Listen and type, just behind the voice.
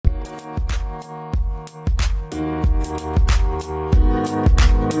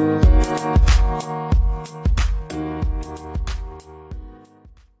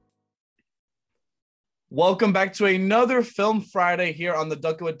Welcome back to another Film Friday here on the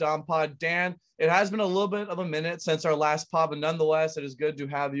Dunkin with Don pod. Dan, it has been a little bit of a minute since our last pod, but nonetheless, it is good to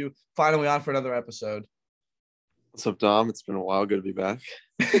have you finally on for another episode. What's up, Dom? It's been a while. Good to be back.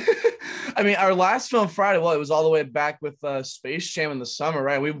 I mean, our last Film Friday, well, it was all the way back with Space Jam in the summer,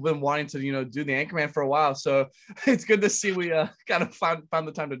 right? We've been wanting to, do the Anchorman for a while, so it's good to see we kind of found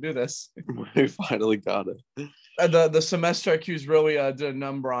the time to do this. We finally got it. The semester IQs really did a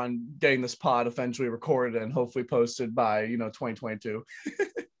number on getting this pod eventually recorded and hopefully posted by 2022.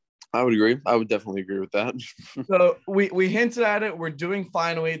 I would agree. I would definitely agree with that. So we hinted at it. We're doing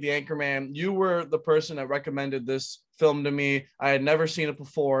finally the Anchorman. You were the person that recommended this film to me. I had never seen it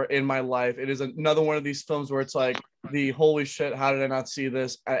before in my life. It is another one of these films where it's like the holy shit, how did I not see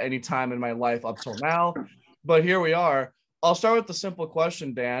this at any time in my life up till now? But here we are. I'll start with the simple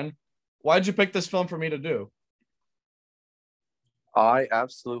question, Dan. Why'd you pick this film for me to do? I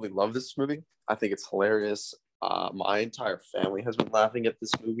absolutely love this movie. I think it's hilarious. My entire family has been laughing at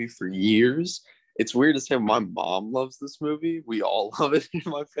this movie for years. It's weird to say my mom loves this movie. We all love it in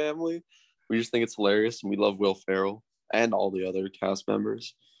my family. We just think it's hilarious, and we love Will Ferrell and all the other cast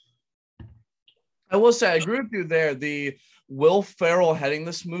members. I will say I agree with you there. The Will Ferrell heading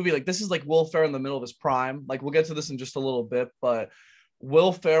this movie, like this is like Will Ferrell in the middle of his prime. Like we'll get to this in just a little bit, but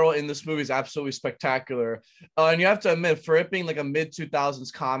Will Ferrell in this movie is absolutely spectacular. And you have to admit, for it being like a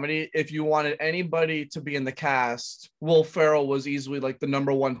mid-2000s comedy, if you wanted anybody to be in the cast, Will Ferrell was easily like the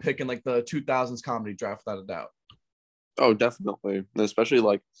number one pick in like the 2000s comedy draft, without a doubt. Oh, definitely. And especially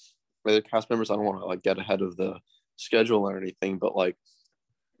like the cast members, I don't want to like get ahead of the schedule or anything, but like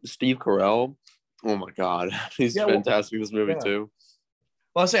Steve Carell, oh my God, he's fantastic in this movie too.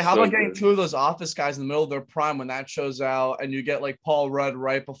 Well, I'll say, how about getting two of those Office guys in the middle of their prime when that shows out, and you get like Paul Rudd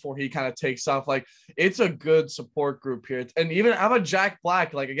right before he kind of takes off? Like, it's a good support group here. And even how about Jack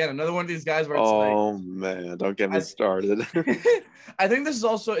Black? Like, again, another one of these guys where it's man, don't get me started. I think this is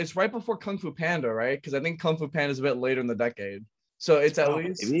also, it's right before Kung Fu Panda, right? Because I think Kung Fu Panda is a bit later in the decade. So it's at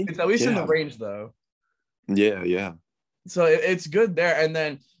least in the range, though. Yeah. So it's good there. And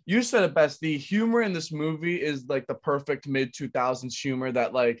then you said it best. The humor in this movie is like the perfect mid-2000s humor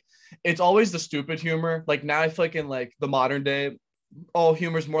that like, it's always the stupid humor. Like now I feel like in like the modern day, all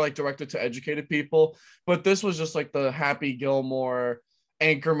humor is more like directed to educated people. But this was just like the Happy Gilmore,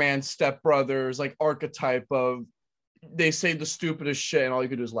 Anchorman, Step Brothers, like archetype of they say the stupidest shit and all you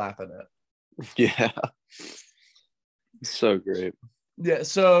could do is laugh at it. Yeah. So great. Yeah,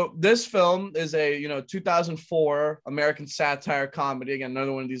 so this film is a 2004 American satire comedy. Again,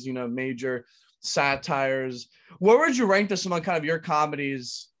 another one of these major satires. Where would you rank this among kind of your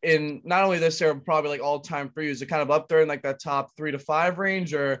comedies in not only this year, but probably like all time for you? Is it kind of up there in like that top 3 to 5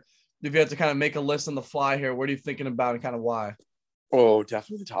 range, or if you had to kind of make a list on the fly here, what are you thinking about and kind of why? Oh,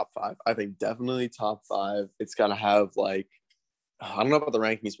 definitely top 5. I think definitely top 5. It's gotta have like, I don't know about the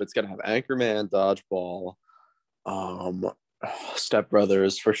rankings, but it's gotta have Anchorman, Dodgeball, Step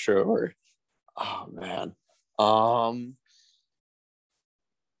Brothers for sure. Oh man.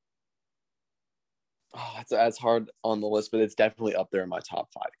 That's hard on the list, but it's definitely up there in my top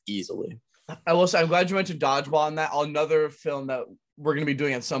 5 easily. I will say I'm glad you mentioned Dodgeball on that. Another film that we're going to be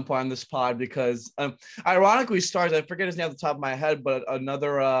doing at some point on this pod because ironically stars, I forget his name off the top of my head, but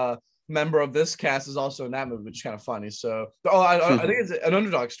another member of this cast is also in that movie, which is kind of funny. So I think it's an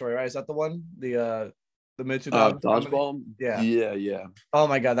Underdog Story, right? Is that the one? The mid-2000s Dodgeball? Yeah. Oh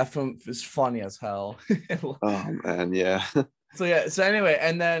my God, that film is funny as hell. Oh man, yeah. So anyway,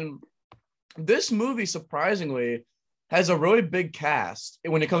 and then this movie surprisingly has a really big cast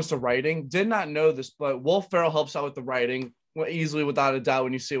when it comes to writing. Did not know this, but Will Ferrell helps out with the writing easily, without a doubt,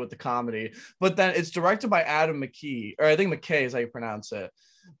 when you see it with the comedy. But then it's directed by Adam McKay, or I think McKay is how you pronounce it.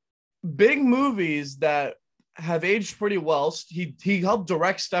 Big movies that have aged pretty well. He helped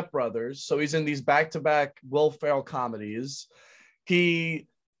direct Step Brothers, so he's in these back-to-back Will Ferrell comedies. He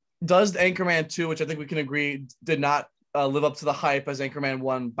does Anchorman 2, which I think we can agree did not live up to the hype as Anchorman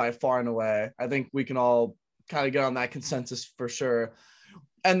 1 by far and away. I think we can all kind of get on that consensus for sure.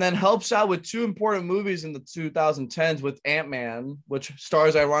 And then helps out with 2 important movies in the 2010s with Ant-Man, which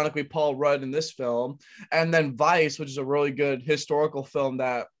stars ironically Paul Rudd in this film, and then Vice, which is a really good historical film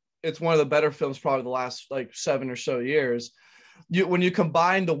that it's one of the better films probably the last like 7 or so years. When you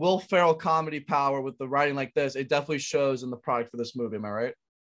combine the Will Ferrell comedy power with the writing like this, it definitely shows in the product for this movie. Am I right?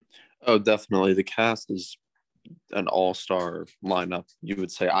 Oh, definitely. The cast is an all-star lineup,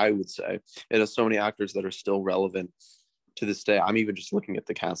 I would say. It has so many actors that are still relevant to this day. I'm even just looking at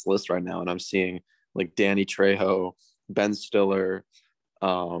the cast list right now, and I'm seeing like Danny Trejo, Ben Stiller,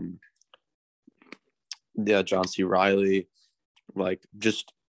 John C. Reilly, like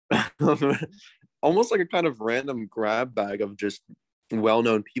just almost like a kind of random grab bag of just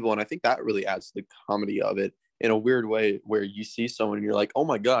well-known people, and I think that really adds to the comedy of it in a weird way, where you see someone and you're like, oh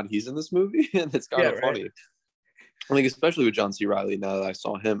my god, he's in this movie. And it's kind Yeah, of right. funny. I think especially with John C. Reilly, now that I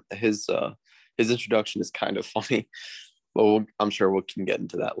saw him, his introduction is kind of funny. But I'm sure we can get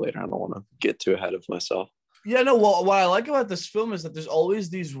into that later. I don't want to get too ahead of myself. Yeah, no, well, what I like about this film is that there's always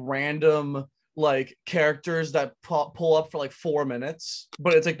these random like characters that pull up for like 4 minutes,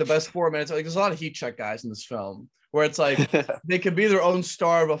 but it's like the best 4 minutes. Like there's a lot of heat check guys in this film where it's like they could be their own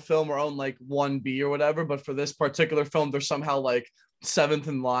star of a film or own like 1B or whatever, but for this particular film, they're somehow like seventh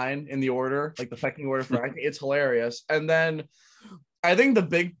in line in the order, like the pecking order for acting. It's hilarious. And then I think the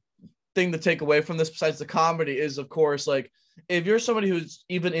big thing to take away from this, besides the comedy, is of course like if you're somebody who's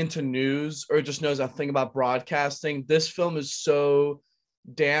even into news or just knows a thing about broadcasting, this film is so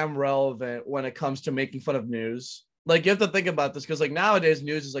damn relevant when it comes to making fun of news. Like you have to think about this because like nowadays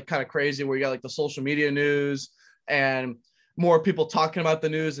news is like kind of crazy where you got like the social media news and more people talking about the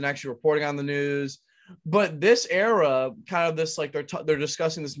news and actually reporting on the news. But this era, kind of this like they're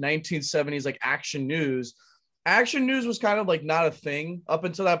discussing this 1970s like action news. Action news was kind of like not a thing up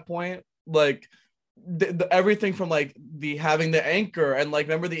until that point. Like everything from like the having the anchor and like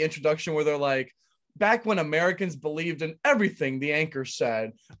remember the introduction where they're like back when Americans believed in everything the anchor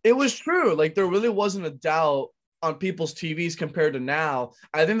said. It was true. Like there really wasn't a doubt on people's TVs compared to now.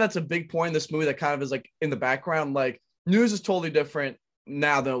 I think that's a big point in this movie that kind of is like in the background. Like news is totally different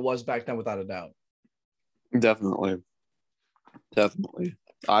now than it was back then, without a doubt. Definitely.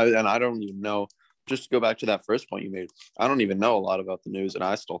 I don't even know. Just to go back to that first point you made, I don't even know a lot about the news, and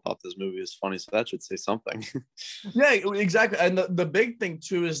I still thought this movie was funny, so that should say something. Yeah, exactly. And the big thing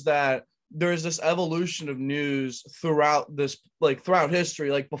too is that there's this evolution of news throughout this, like throughout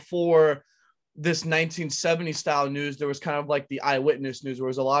history. Like before this 1970 style news, there was kind of like the eyewitness news, where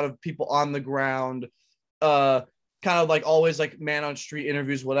there's a lot of people on the ground, kind of like always like man on street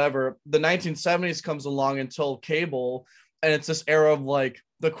interviews, whatever. The 1970s comes along until cable, and it's this era of like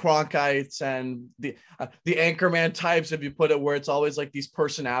the Cronkites and the Anchorman types, if you put it, where it's always like these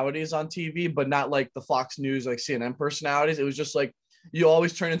personalities on TV, but not like the Fox News, like CNN personalities. It was just like you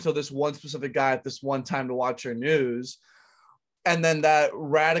always turn into this one specific guy at this one time to watch your news. And then that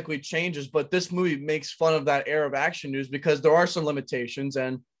radically changes. But this movie makes fun of that era of action news because there are some limitations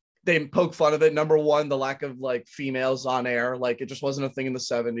and they poke fun of it. Number one, the lack of like females on air. Like it just wasn't a thing in the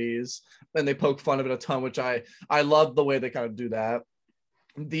 70s. And they poke fun of it a ton, which I love the way they kind of do that.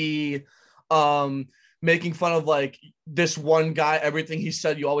 The making fun of like this one guy, everything he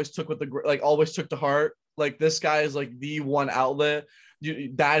said you always took with the like always took to heart. Like this guy is like the one outlet.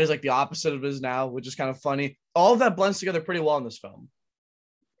 That is like the opposite of his now, which is kind of funny. All of that blends together pretty well in this film.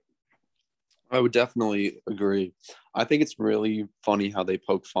 I would definitely agree. I think it's really funny how they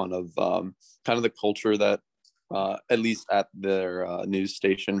poke fun of kind of the culture that, at least at their news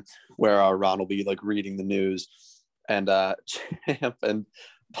station, where Ron will be like reading the news, and Champ and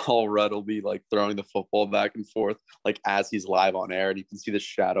Paul Rudd will be like throwing the football back and forth, like as he's live on air, and you can see the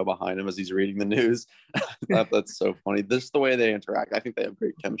shadow behind him as he's reading the news. That's so funny. This is the way they interact. I think they have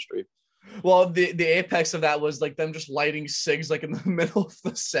great chemistry. Well, the apex of that was like them just lighting cigs like in the middle of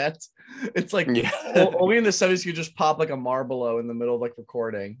the set. It's like Yeah. only in the 70s you just pop like a Marlboro in the middle of like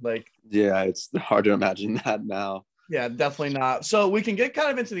recording. Like Yeah, it's hard to imagine that now. yeah, definitely not. So we can get kind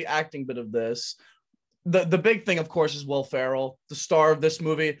of into the acting bit of this. The big thing, of course, is Will Ferrell, the star of this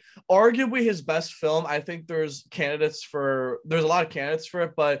movie. Arguably his best film. I think there's a lot of candidates for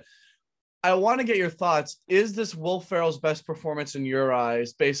it, but I want to get your thoughts. Is this Will Ferrell's best performance in your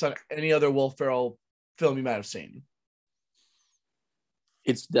eyes based on any other Will Ferrell film you might have seen?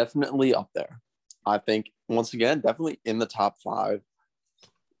 It's definitely up there. I think, once again, definitely in the top 5.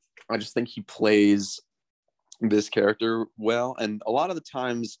 I just think he plays this character well. And a lot of the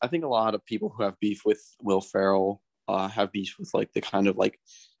times, I think a lot of people who have beef with Will Ferrell have beef with like the kind of like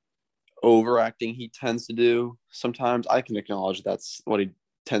overacting he tends to do sometimes. I can acknowledge that's what he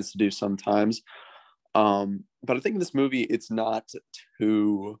tends to do sometimes. But I think in this movie, it's not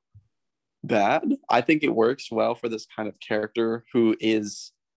too bad. I think it works well for this kind of character who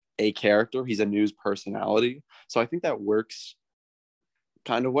is a character. He's a news personality. So I think that works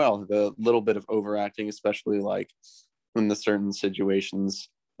kind of well. The little bit of overacting, especially like in the certain situations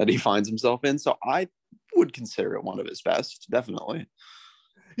that he finds himself in. So I would consider it one of his best, definitely.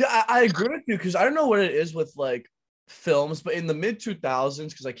 Yeah, I agree with you because I don't know what it is with like films, but in the mid 2000s,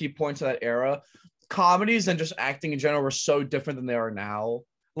 because I keep pointing to that era, comedies and just acting in general were so different than they are now.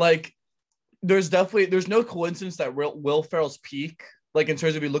 Like there's no coincidence that Will Ferrell's peak, like in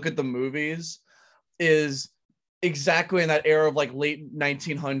terms of you look at the movies, is exactly in that era of like late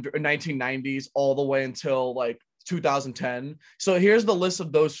 1900 or 1990s all the way until like 2010. So here's the list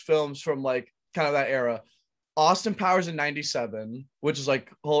of those films from like kind of that era. Austin Powers in 97, which is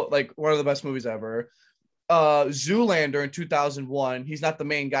like one of the best movies ever. Zoolander in 2001. He's not the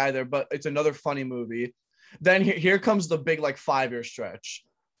main guy there, but it's another funny movie. Then here comes the big like 5-year stretch.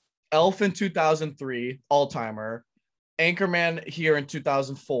 Elf in 2003, all-timer. Anchorman here in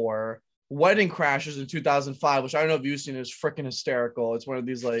 2004. Wedding Crashers in 2005, which I don't know if you've seen, is freaking hysterical. It's one of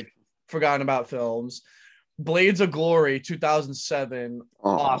these like forgotten about films. Blades of Glory 2007,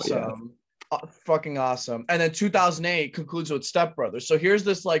 awesome. Fucking awesome. And then 2008 concludes with Step Brothers. So here's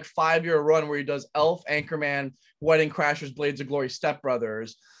this like 5-year run where he does Elf, Anchorman, Wedding Crashers, Blades of Glory, Step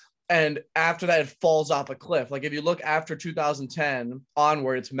Brothers. And after that, it falls off a cliff. Like if you look after 2010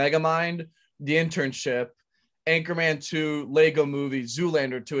 onward, it's Megamind, The Internship, Anchorman 2, Lego Movie,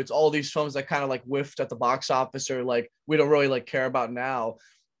 Zoolander 2. It's all these films that kind of like whiffed at the box office or like we don't really like care about now.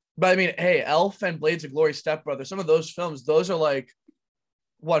 But I mean, hey, Elf and Blades of Glory, Step Brothers, some of those films, those are like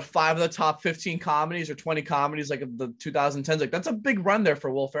what, 5 of the top 15 comedies or 20 comedies like of the 2010s. Like that's a big run there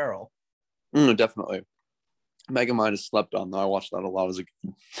for Will Ferrell. Definitely. Megamind is slept on though. I watched that a lot as a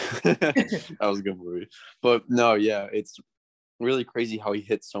kid. That was a good movie. But no, yeah, it's really crazy how he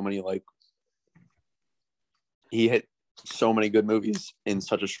hit so many he hit so many good movies in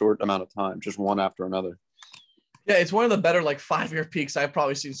such a short amount of time, just one after another. Yeah, it's one of the better like 5-year peaks I've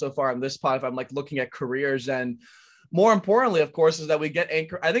probably seen so far on this pod if I'm like looking at careers. And more importantly, of course, is that we get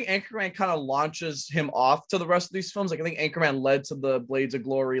I think Anchorman kind of launches him off to the rest of these films. Like I think Anchorman led to the Blades of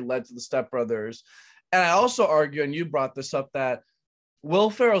Glory, led to the Step Brothers. And I also argue, and you brought this up, that Will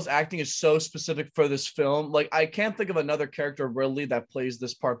Ferrell's acting is so specific for this film. Like, I can't think of another character really that plays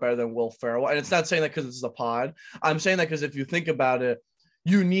this part better than Will Ferrell. And it's not saying that because it's a pod. I'm saying that because if you think about it,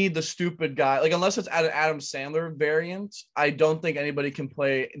 you need the stupid guy. Like, unless it's an Adam Sandler variant, I don't think anybody can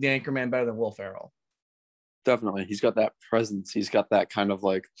play the Anchorman better than Will Ferrell. Definitely. He's got that presence. He's got that kind of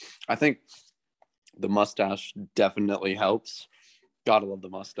like, I think the mustache definitely helps. Gotta love the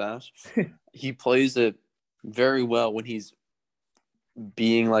mustache. He plays it very well when he's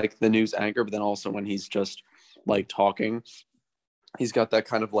being like the news anchor, but then also when he's just like talking, he's got that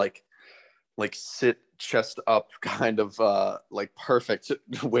kind of like sit chest up kind of like perfect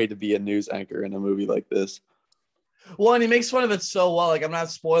way to be a news anchor in a movie like this. Well, and he makes fun of it so well. Like, I'm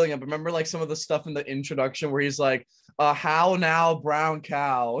not spoiling it, but remember like some of the stuff in the introduction where he's like, how now, brown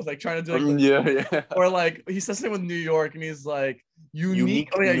cow? Like trying to do like, yeah. Or like he says something with New York and he's like,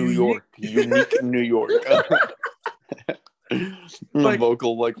 unique New York. Unique New York. Like,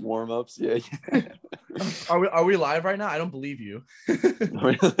 vocal like warm-ups. Yeah. Are we live right now? I don't believe you.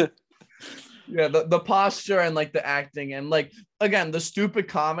 Yeah, the posture and like the acting and like again the stupid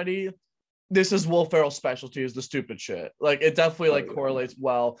comedy. This is Will Ferrell's specialty, is the stupid shit. Like it definitely like correlates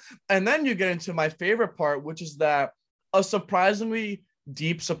well. And then you get into my favorite part, which is that a surprisingly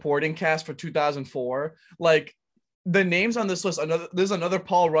deep supporting cast for 2004. Like the names on this list, there's another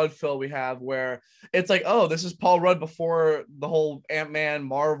Paul Rudd film we have where it's like, oh, this is Paul Rudd before the whole Ant-Man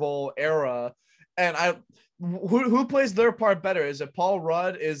Marvel era. And who plays their part better? Is it Paul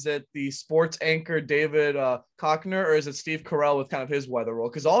Rudd? Is it the sports anchor David Koechner, or is it Steve Carell with kind of his weather role?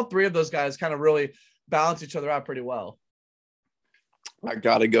 Because all three of those guys kind of really balance each other out pretty well. I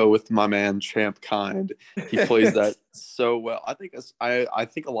gotta go with my man Champ Kind. He plays that so well. I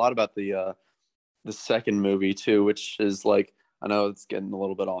think a lot about the second movie too, which is like, I know it's getting a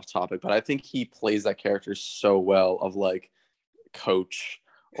little bit off topic, but I think he plays that character so well of like coach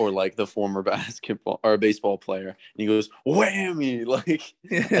or like the former basketball or baseball player. And he goes, whammy. Like,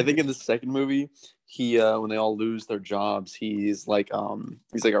 I think in the second movie, he, when they all lose their jobs, he's like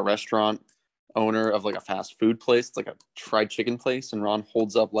a restaurant owner of like a fast food place. It's like a fried chicken place. And Ron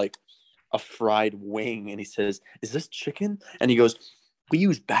holds up like a fried wing and he says, is this chicken? And he goes, we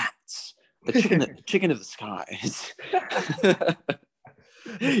use bats. The chicken of the skies.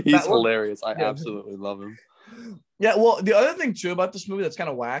 He's hilarious. I absolutely love him. Yeah, well, the other thing too about this movie that's kind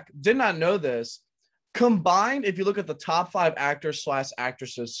of whack, did not know this. Combined, if you look at the top 5 actors /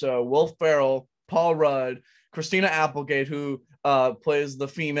 actresses, so Will Ferrell, Paul Rudd, Christina Applegate, who plays the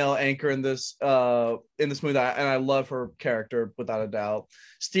female anchor in this movie, and I love her character without a doubt.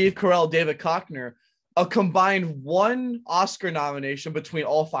 Steve Carell, David Koechner, a combined 1 Oscar nomination between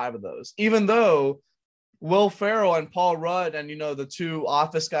all 5 of those, even though Will Ferrell and Paul Rudd and, you know, the 2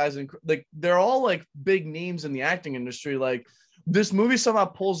 Office guys, and like they're all like big names in the acting industry. Like this movie somehow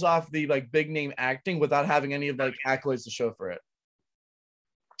pulls off the like big name acting without having any of like accolades to show for it.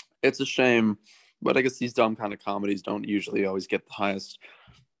 It's a shame, but I guess these dumb kind of comedies don't usually always get the highest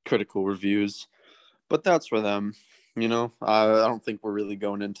critical reviews. But that's for them. I don't think we're really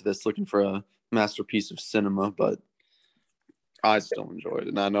going into this looking for a masterpiece of cinema, but I still enjoyed it,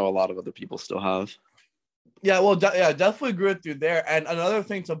 and I know a lot of other people still have. Yeah, well, yeah, definitely agree with you there. And another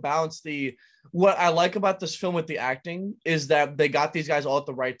thing to balance what I like about this film with the acting is that they got these guys all at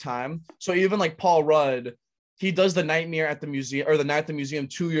the right time. So even like Paul Rudd, he does the Nightmare at the Museum or the Night at the Museum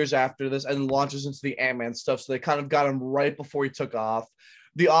 2 years after this and launches into the Ant-Man stuff. So they kind of got him right before he took off.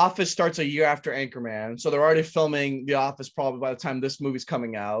 The Office starts a year after Anchorman. So they're already filming The Office probably by the time this movie's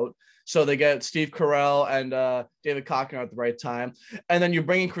coming out. So they get Steve Carell and David Koechner at the right time. And then you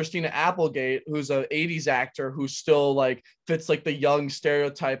bring in Christina Applegate, who's an 80s actor who still like fits like the young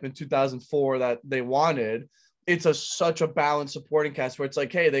stereotype in 2004 that they wanted. It's such a balanced supporting cast where it's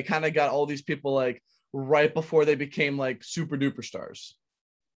like, hey, they kind of got all these people like right before they became like super duper stars.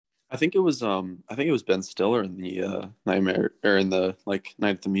 I think it was Ben Stiller in the Nightmare or in the like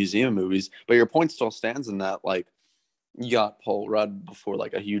Night at the Museum movies. But your point still stands in that like you got Paul Rudd before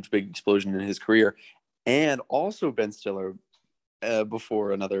like a huge big explosion in his career, and also Ben Stiller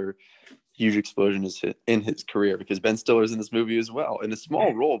before another huge explosion in his career, because Ben Stiller's in this movie as well in a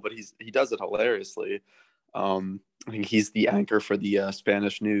small role, but he does it hilariously. I think he's the anchor for the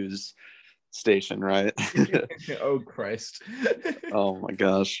Spanish news station, right? Oh Christ. Oh my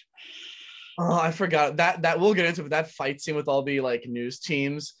gosh. Oh, I forgot that we'll get into it, but that fight scene with all the like news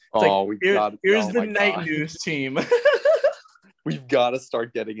teams. It's Oh, like here's the night news team. We've got to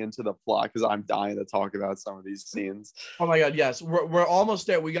start getting into the plot because I'm dying to talk about some of these scenes. Oh my God, yes. We're almost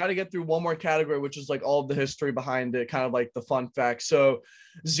there. We got to get through one more category, which is like all of the history behind it, kind of like the fun facts. So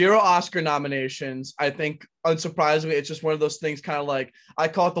 0 Oscar nominations. I think unsurprisingly, it's just one of those things kind of like I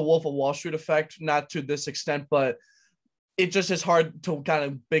call it the Wolf of Wall Street effect, not to this extent, but it just is hard to kind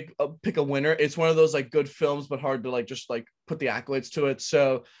of pick a winner. It's one of those like good films, but hard to like just like put the accolades to it.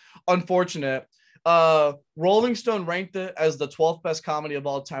 So unfortunate. Rolling Stone ranked it as the 12th best comedy of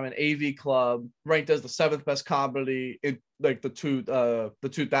all time, and AV Club ranked as the 7th best comedy in like the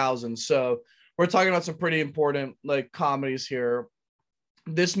 2000s. So we're talking about some pretty important like comedies here.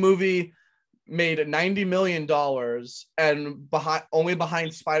 This movie made $90 million, and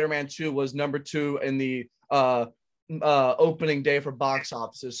behind Spider-Man 2 was number 2 in the opening day for box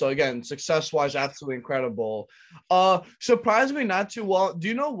offices. So again, success wise, absolutely incredible. Surprisingly not too well. Do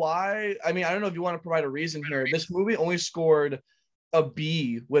you know why? I mean, I don't know if you want to provide a reason here. This movie only scored a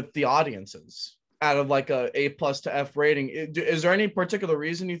B with the audiences out of like a plus to F rating. Is there any particular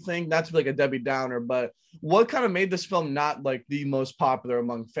reason you think, not to be like a Debbie Downer, but what kind of made this film not like the most popular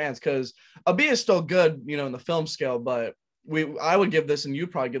among fans? Because a B is still good, in the film scale, but I would give this, and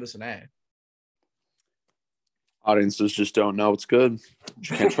you'd probably give this an A. Audiences just don't know it's good.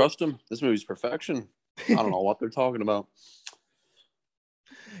 You can't trust them. This movie's perfection. I don't know what they're talking about.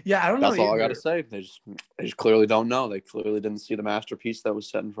 Yeah, I don't know. That's all I got to say. They just clearly don't know. They clearly didn't see the masterpiece that was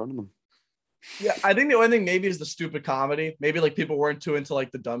set in front of them. Yeah, I think the only thing maybe is the stupid comedy. Maybe like people weren't too into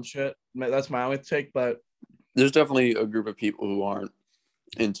like the dumb shit. That's my only take. But there's definitely a group of people who aren't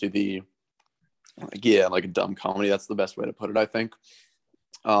into the like a dumb comedy. That's the best way to put it, I think.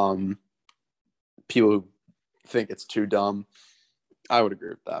 People who think it's too dumb, I would agree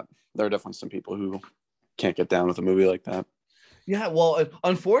with that. There are definitely some people who can't get down with a movie like that. Yeah, well,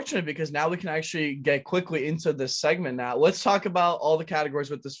 unfortunate, because now we can actually get quickly into this segment now. Let's talk about all the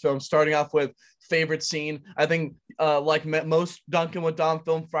categories with this film, starting off with favorite scene. I think like most Dunkin' with Dom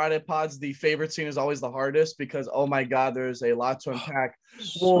Film Friday pods, the favorite scene is always the hardest because, oh my God, there's a lot to unpack.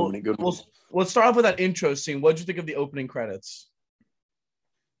 So many good ones. Let's start off with that intro scene. What did you think of the opening credits?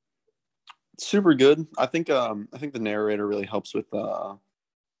 Super good. I think the narrator really helps with kind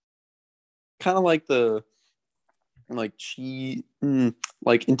of like the like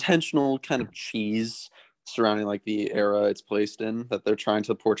intentional kind of cheese surrounding like the era it's placed in that they're trying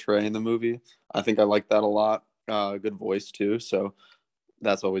to portray in the movie. I think I like that a lot. Good voice too, so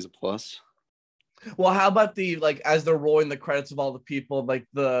that's always a plus. Well, how about the like as they're rolling the credits of all the people, like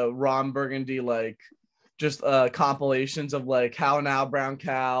the Ron Burgundy like just compilations of like How Now Brown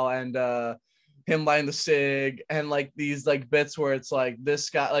Cow and him lighting the cig and like these like bits where it's like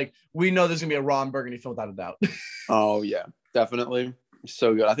this guy, like we know there's gonna be a Ron Burgundy film without a doubt. Oh yeah, definitely.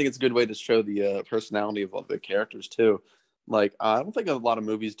 So good. I think it's a good way to show the personality of all the characters too. Like I don't think a lot of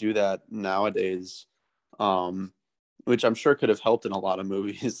movies do that nowadays, which I'm sure could have helped in a lot of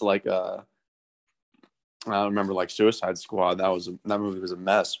movies. Like I remember like Suicide Squad. That movie was a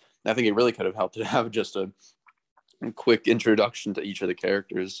mess. I think it really could have helped to have just a quick introduction to each of the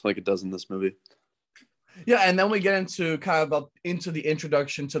characters like it does in this movie. Yeah, and then we get into kind of into the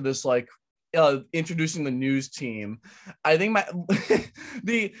introduction to this like introducing the news team. I think my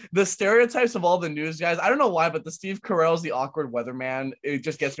the stereotypes of all the news guys, I don't know why, but the Steve Carell's the awkward weatherman. It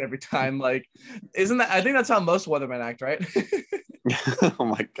just gets me every time. Like, isn't that? I think that's how most weathermen act, right? Oh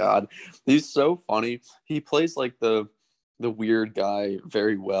my god, he's so funny. He plays like the weird guy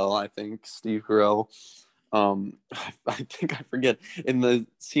very well. I think Steve Carell. I think I forget in the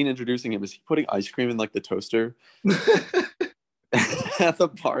scene introducing him, is he putting ice cream in like the toaster at the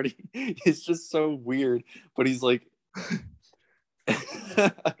party? It's just so weird, but he's like,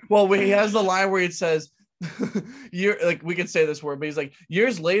 well, he has the line where he says, "You're like, we could say this word," but he's like,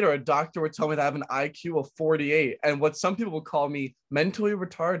 "Years later, a doctor would tell me that I have an IQ of 48, and what some people would call me mentally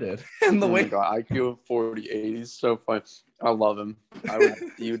retarded." And the oh way my god, IQ of 48, he's so funny. I love him. I would,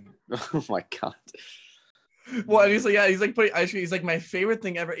 you. Oh my god. Well, and he's like, yeah, he's like putting ice cream. He's like, my favorite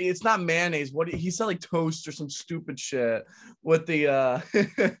thing ever. It's not mayonnaise. What he said, like toast or some stupid shit with the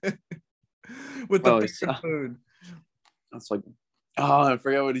with the food. It's like, oh, I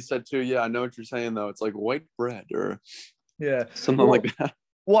forget what he said too. Yeah, I know what you're saying though. It's like white bread or something like that.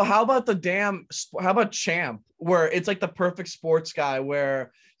 Well, how about Champ, where it's like the perfect sports guy,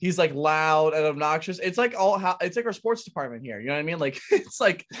 where he's like loud and obnoxious. It's like it's like our sports department here. You know what I mean? Like it's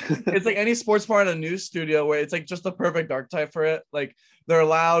like any sports part in a news studio where it's like just the perfect archetype for it. Like they're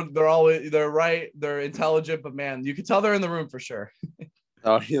loud, they're right, they're intelligent, but man, you can tell they're in the room for sure.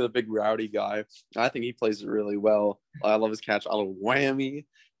 Oh, he's a big rowdy guy. I think he plays it really well. I love his catch on a whammy.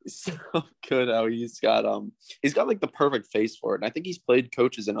 He's so good how he's got like the perfect face for it. And I think he's played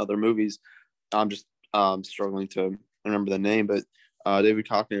coaches in other movies. I'm just struggling to remember the name, but David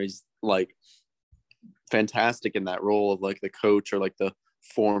Koechner is like fantastic in that role of like the coach or like the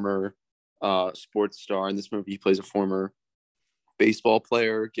former sports star. In this movie, he plays a former baseball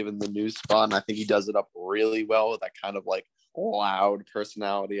player given the news spot, and I think he does it up really well with that kind of like loud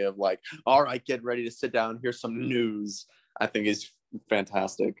personality of like, all right, get ready to sit down, here's some news. I think is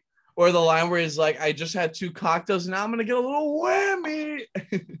fantastic. Or the line where he's like, I just had 2 cocktails and now I'm gonna get a little whammy.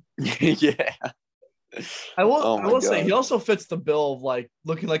 Yeah. I will say he also fits the bill of like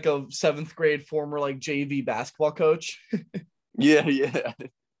looking like a 7th grade former like JV basketball coach. Yeah. He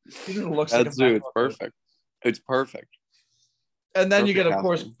just looks That's like it's perfect. It's perfect. And then you get, of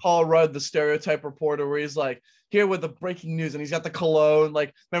course, Paul Rudd, the stereotype reporter, where he's like, here with the breaking news, and he's got the cologne.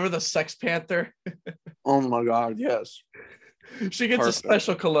 Like, remember the Sex Panther? Oh my God, yes. She gets a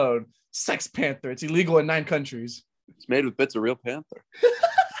special cologne, Sex Panther. It's illegal in 9 countries. It's made with bits of real panther.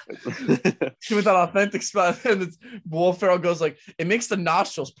 She with that authentic spot, and Will Ferrell goes like, it makes the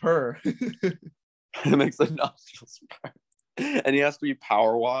nostrils purr. It makes the nostrils purr. And he has to be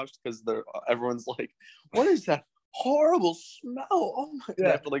power washed because everyone's like, what is that horrible smell? Oh my God. They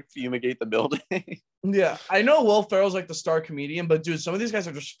have to like fumigate the building. Yeah, I know Will Ferrell's like the star comedian, but dude, some of these guys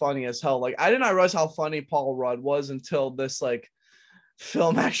are just funny as hell. Like, I did not realize how funny Paul Rudd was until this like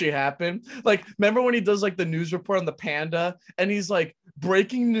film actually happened. Like, remember when he does like the news report on the panda, and he's like,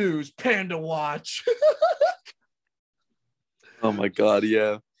 breaking news, Panda Watch. Oh my God,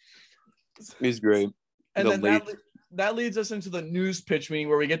 yeah, he's great. And then that leads us into the news pitch meeting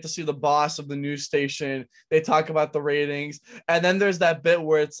where we get to see the boss of the news station. They talk about the ratings, and then there's that bit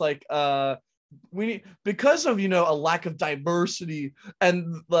where it's like, we need, because of, you know, a lack of diversity,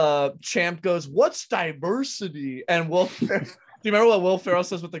 and the Champ goes, what's diversity? And do you remember what Will Ferrell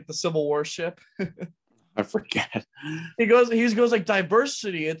says with like the Civil War ship? I forget. He goes like,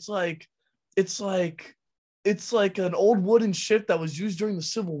 diversity, it's like an old wooden ship that was used during the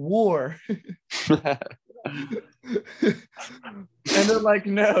Civil War. And they're like,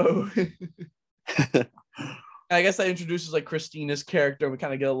 no. I guess that introduces like Christina's character, and we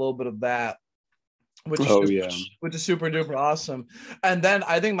kind of get a little bit of that, which is super duper awesome. And then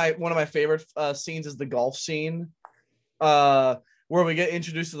I think one of my favorite scenes is the golf scene, where we get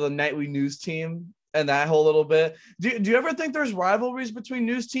introduced to the nightly news team and that whole little bit. Do you ever think there's rivalries between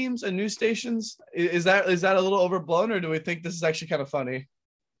news teams and news stations? Is that a little overblown, or do we think this is actually kind of funny?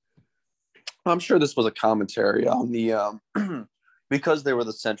 I'm sure this was a commentary on the because they were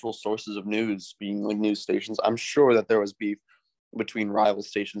the central sources of news, being like news stations. I'm sure that there was beef between rival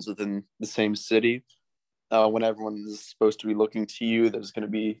stations within the same city. When everyone is supposed to be looking to you, there's going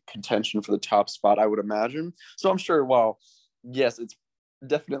to be contention for the top spot, I would imagine. So I'm sure, while yes, it's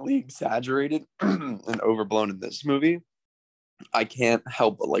definitely exaggerated and overblown in this movie, I can't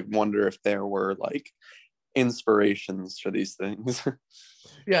help but like wonder if there were like inspirations for these things.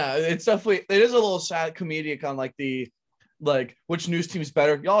 Yeah, it is a little sad comedic on like which news team is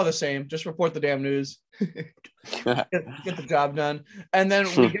better. Y'all are the same. Just report the damn news. get the job done. And then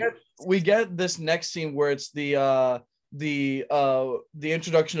we get this next scene where it's the the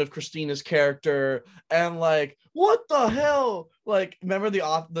introduction of Christina's character, and like, what the hell? Like, remember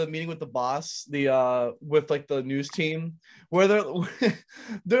the meeting with the boss, with like the news team, where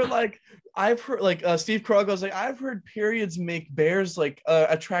they're like, I've heard, like, Steve Carell goes like, I've heard periods make bears, like,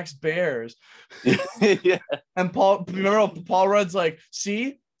 attracts bears. Yeah. And Paul Rudd's like,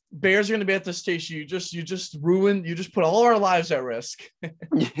 see, bears are gonna be at this station. You just put all our lives at risk.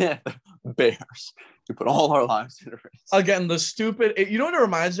 Yeah, bears. You put all our lives at risk. Again, the stupid. You know what it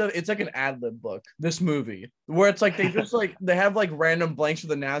reminds me of? It's like an ad lib book. This movie, where it's like they just like they have like random blanks for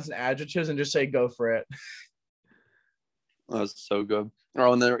the nouns and adjectives and just say go for it. That was so good.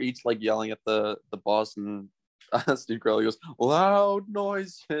 Oh, and they're each like yelling at the boss, and Steve Carell goes, "Loud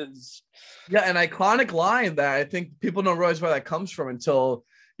noises." Yeah, an iconic line that I think people don't realize where that comes from until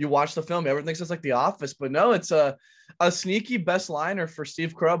you watch the film. Everyone thinks it's like The Office, but no, it's a sneaky best liner for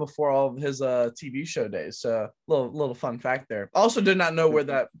Steve Carell before all of his TV show days. So little fun fact there. Also did not know where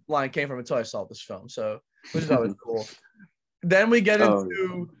that line came from until I saw this film. So which is always cool. Then we get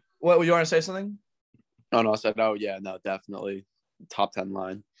into what, you want to say something? Oh no, I said, oh yeah, no, definitely top 10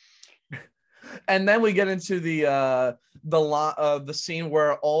 line. And then we get into the scene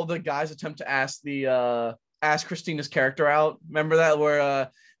where all the guys attempt to ask Christina's character out. Remember that, where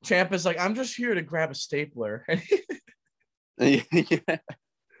Champ is like, I'm just here to grab a stapler. Yeah.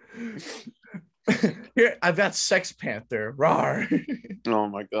 Here, I've got Sex Panther. Rawr. Oh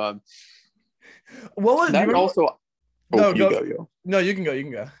my god. What was that also? No, go. No, you can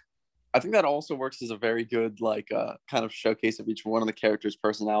go. I think that also works as a very good like kind of showcase of each one of the characters'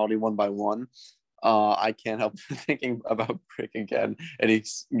 personality one by one. I can't help thinking about Brick again, and he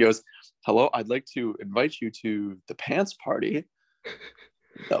goes, "Hello, I'd like to invite you to the pants party."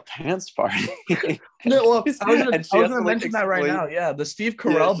 The pants party. No, well, I was gonna mention that right now. Yeah, the Steve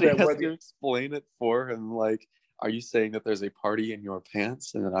Carell bit where they explain it for him, like, "Are you saying that there's a party in your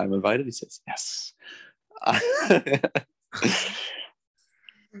pants and that I'm invited?" He says, "Yes."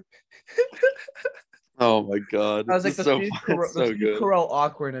 Oh my god! I was like, the Steve good. Carell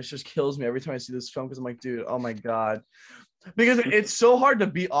awkwardness just kills me every time I see this film, because I'm like, dude, oh my god, because it's so hard to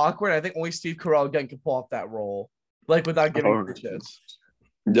be awkward. I think only Steve Carell again can pull off that role, like, without giving shits.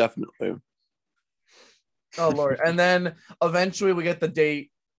 Definitely. Oh Lord! And then eventually we get the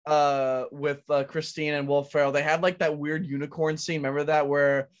date with Christine and Will Ferrell. They had like that weird unicorn scene. Remember that,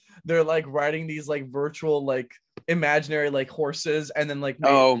 where they're like riding these like virtual like imaginary like horses, and then like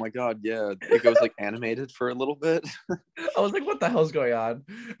oh my god, yeah, it goes like animated for a little bit. I was like, what the hell's going on?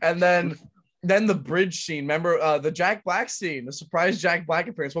 And then the bridge scene. Remember the Jack Black scene, the surprise Jack Black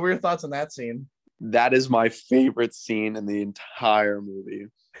appearance. What were your thoughts on that scene? That is my favorite scene in the entire movie.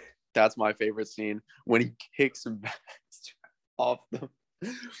 That's my favorite scene, when he kicks him off the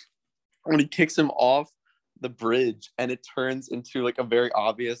bridge, and it turns into like a very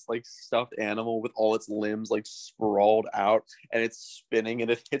obvious like stuffed animal with all its limbs like sprawled out, and it's spinning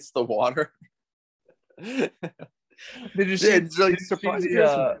and it hits the water. Did you see? It's like surprise.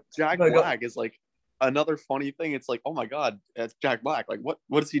 Jack Black is like another funny thing. It's like, oh my god, that's Jack Black. Like,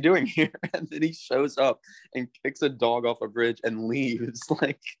 what is he doing here? And then he shows up and kicks a dog off a bridge and leaves.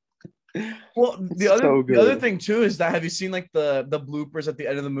 Like, well, the other thing too is that, have you seen like the bloopers at the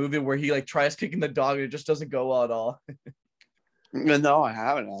end of the movie where he like tries kicking the dog and it just doesn't go well at all? No, I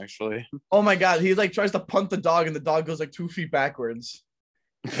haven't actually. Oh my god, he like tries to punt the dog and the dog goes like 2 feet backwards.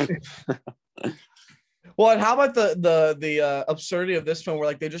 Well, and how about the absurdity of this film, where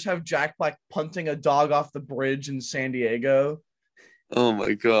like they just have Jack Black punting a dog off the bridge in San Diego? Oh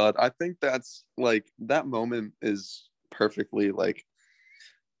my god, I think that's like, that moment is perfectly like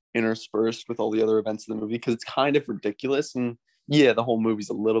interspersed with all the other events of the movie, because it's kind of ridiculous, and yeah, the whole movie's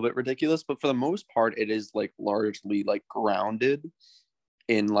a little bit ridiculous, but for the most part it is like largely like grounded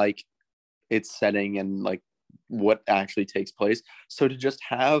in like its setting and like what actually takes place. So to just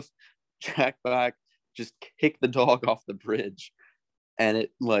have Jack Black just kick the dog off the bridge, and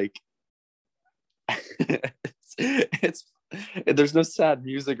it like it's there's no sad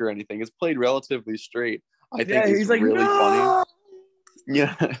music or anything, it's played relatively straight. I think it's like, really funny.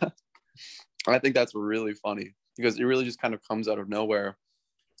 Yeah. I think that's really funny, because it really just kind of comes out of nowhere,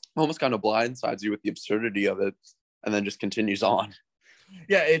 almost kind of blindsides you with the absurdity of it, and then just continues on.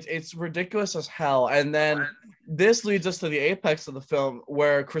 Yeah, it's ridiculous as hell. And then this leads us to the apex of the film,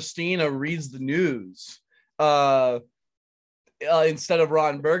 where Christina reads the news instead of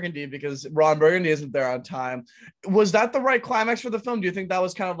Ron Burgundy, because Ron Burgundy isn't there on time. Was that the right climax for the film? Do you think that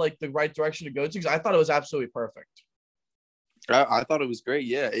was kind of like the right direction to go to? Because I thought it was absolutely perfect. I thought it was great.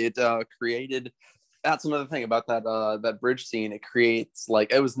 Yeah, it created. That's another thing about that bridge scene. It creates,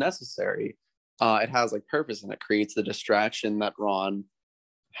 like, it was necessary it has like purpose, and it creates the distraction that Ron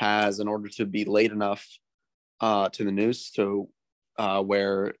has in order to be late enough to the news, so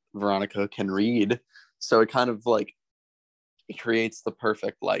where Veronica can read. So it kind of like it creates the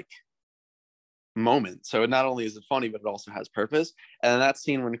perfect like moment. So not only is it funny, but it also has purpose. And that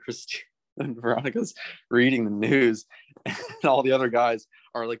scene when when Veronica's reading the news and all the other guys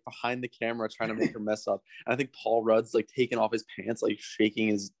are like behind the camera trying to make her mess up. And I think Paul Rudd's like taking off his pants, like shaking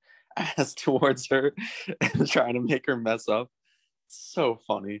his ass towards her and trying to make her mess up. So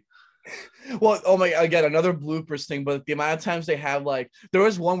funny. Well, oh my, again, another bloopers thing, but the amount of times they have like, there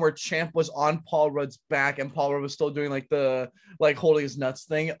was one where Champ was on Paul Rudd's back and Paul Rudd was still doing like the like holding his nuts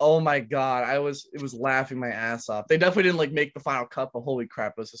thing. Oh my god, it was laughing my ass off. They definitely didn't like make the final cut, but holy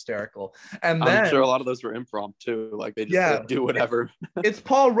crap, it was hysterical. And then I'm sure a lot of those were impromptu, like they just like, do whatever. It's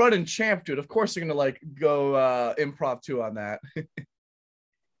Paul Rudd and Champ, dude. Of course they're gonna like go impromptu on that.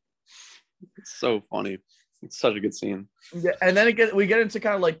 It's so funny. It's such a good scene. Yeah, and then we get into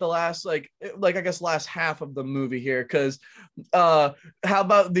kind of like the last like I guess last half of the movie here, because how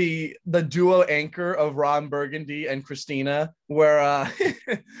about the duo anchor of Ron Burgundy and Christina, where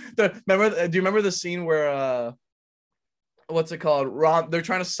do you remember the scene where what's it called? Ron, they're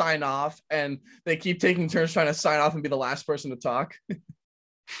trying to sign off and they keep taking turns trying to sign off and be the last person to talk.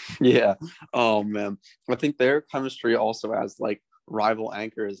 Yeah. Oh man. I think their chemistry also as like rival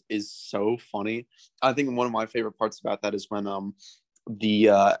anchors is so funny. I think one of my favorite parts about that is when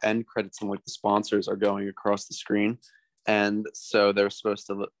the end credits and like the sponsors are going across the screen, and so they're supposed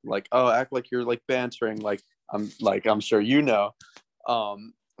to like, oh, act like you're like bantering, like I'm sure you know,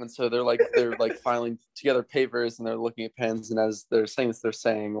 and so they're like filing together papers and they're looking at pens, and as they're saying this, they're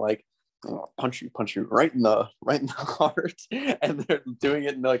saying like, oh, punch you right in the heart, and they're doing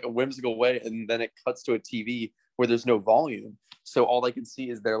it in like a whimsical way, and then it cuts to a TV where there's no volume, so all I can see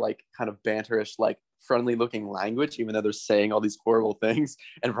is their like kind of banterish, like friendly looking language, even though they're saying all these horrible things.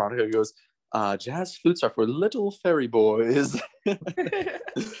 And Veronica goes, jazz flutes are for little fairy boys.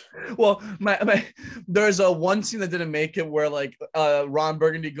 Well, there's a one scene that didn't make it where like Ron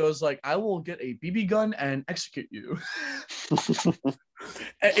Burgundy goes like, I will get a BB gun and execute you.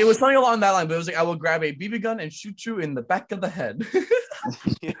 It was something along that line, but it was like, I will grab a BB gun and shoot you in the back of the head.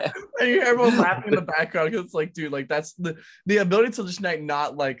 Yeah. And you hear everyone laughing in the background because it's like, dude, like that's the ability to just like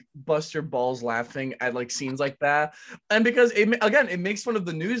not like bust your balls laughing at like scenes like that. And because it makes fun of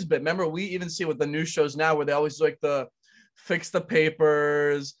the news bit. Remember, we even see with the news shows now where they always like the fix the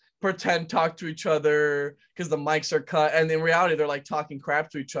papers, pretend talk to each other because the mics are cut, and in reality they're like talking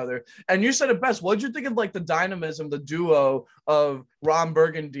crap to each other. And you said it best. What did you think of like the dynamism, the duo of Ron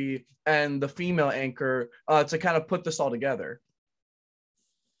Burgundy and the female anchor to kind of put this all together?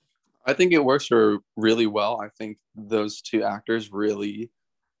 I think it works really well. I think those two actors really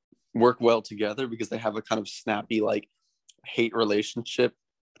work well together because they have a kind of snappy like hate relationship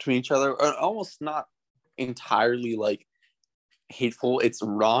between each other, almost not entirely like hateful. It's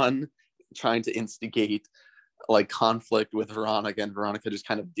Ron trying to instigate like conflict with Veronica, and Veronica just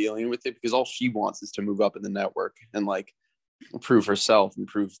kind of dealing with it because all she wants is to move up in the network and like prove herself and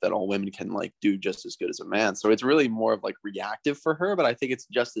prove that all women can like do just as good as a man. So it's really more of like reactive for her, but I think it's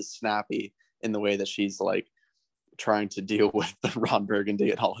just as snappy in the way that she's like trying to deal with Ron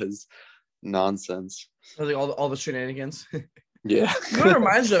Burgundy and all his nonsense. Like all the shenanigans. Yeah. You know what it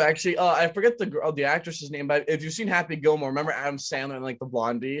reminds me of, actually? I forget the actress's name, but if you've seen Happy Gilmore, remember Adam Sandler and like the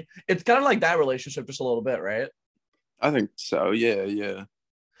blondie? It's kind of like that relationship just a little bit, right? I think so. Yeah.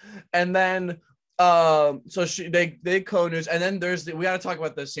 And then so they co-news, and then we got to talk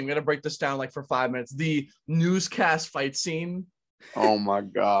about this scene. We got to break this down like for 5 minutes. The newscast fight scene. Oh my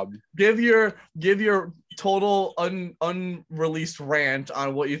god. Give your total unreleased rant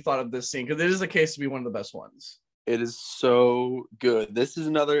on what you thought of this scene, because it is a case to be one of the best ones. It is so good. This is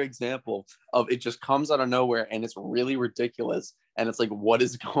another example of it just comes out of nowhere and it's really ridiculous. And it's like, what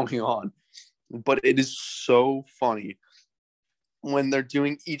is going on? But it is so funny when they're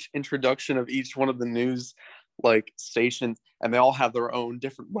doing each introduction of each one of the news like stations, and they all have their own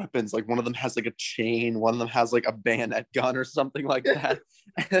different weapons. Like one of them has like a chain, one of them has like a bayonet gun or something like that.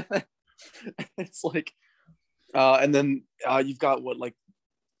 It's like, and then you've got what, like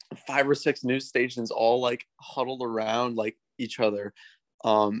 5 or 6 news stations all like huddled around like each other.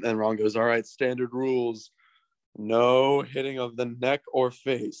 And Ron goes, all right, standard rules, no hitting of the neck or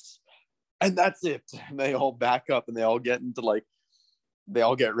face. And that's it. And they all back up and they all get into like, they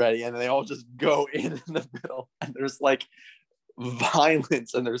all get ready and they all just go in the middle, and there's like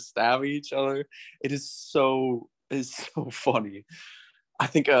violence and they're stabbing each other. It's so funny. I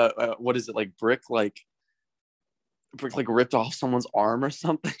think what is it, like Brick like like ripped off someone's arm or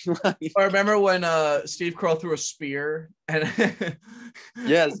something. Like, Or remember when Steve Carell threw a spear and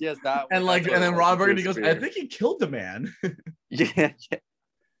yes, that and one. like That's what and it then was. He Ron threw a Burgundy goes, I spear. think he killed the man. Yeah,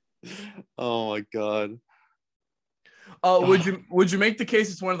 yeah. Oh my god. Would you make the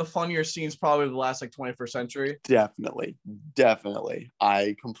case it's one of the funnier scenes probably of the last like 21st century? Definitely.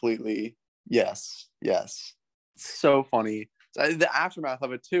 I completely yes. So funny. The aftermath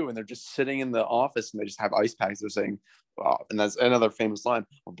of it too, and they're just sitting in the office and they just have ice packs. They're saying, "Wow," and that's another famous line.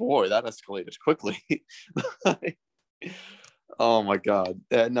 Oh boy, that escalated quickly. Oh my god,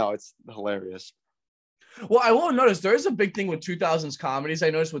 no, it's hilarious. Well, I will notice there is a big thing with 2000s comedies. I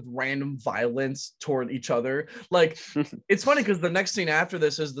noticed with random violence toward each other. Like, it's funny because the next scene after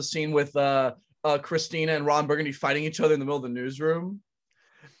this is the scene with Christina and Ron Burgundy fighting each other in the middle of the newsroom.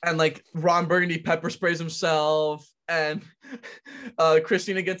 And like Ron Burgundy pepper sprays himself, and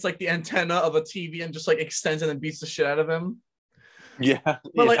Christina gets like the antenna of a TV and just like extends it and beats the shit out of him. Yeah,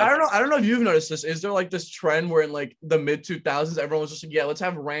 But like I don't know if you've noticed this. Is there like this trend where in like the mid 2000s everyone was just like, yeah, let's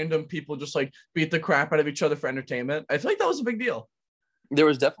have random people just like beat the crap out of each other for entertainment? I feel like that was a big deal. there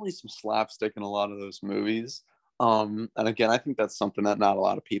was definitely some slapstick in a lot of those movies. And again, I think that's something that not a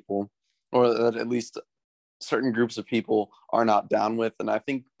lot of people, or that at least certain groups of people, are not down with. And I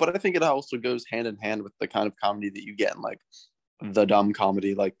think it also goes hand in hand with the kind of comedy that you get in like the dumb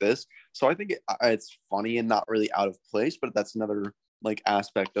comedy like this. So I think it's funny and not really out of place, but that's another like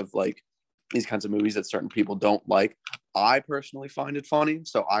aspect of like these kinds of movies that certain people don't like. I personally find it funny,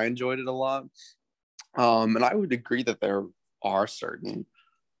 so I enjoyed it a lot. And I would agree that there are certain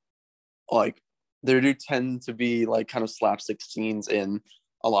like there do tend to be like kind of slapstick scenes in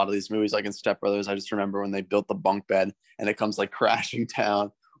a lot of these movies, like in Step Brothers. I just remember when they built the bunk bed and it comes like crashing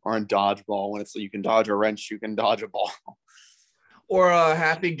down, or in Dodgeball when it's like you can dodge a wrench, you can dodge a ball. Or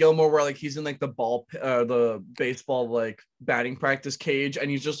Happy Gilmore where like he's in like the baseball like batting practice cage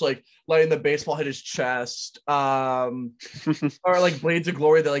and he's just like letting the baseball hit his chest. Or like Blades of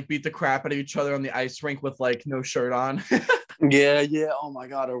Glory that like beat the crap out of each other on the ice rink with like no shirt on. Yeah. Oh my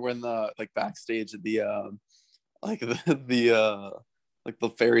god. Or when the like backstage at the like the like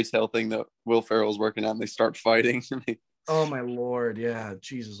the fairy tale thing that Will Ferrell's working on, they start fighting. Oh my lord, yeah,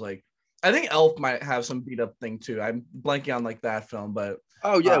 Jesus. Like I think Elf might have some beat up thing too. I'm blanking on like that film, but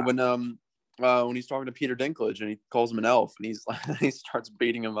Oh yeah, when he's talking to Peter Dinklage and he calls him an elf and he's like he starts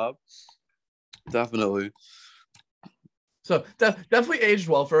beating him up. Definitely. so definitely aged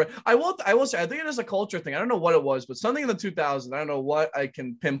well for it. I will say I think it is a culture thing. I don't know what it was, but something in the 2000s. I don't know what I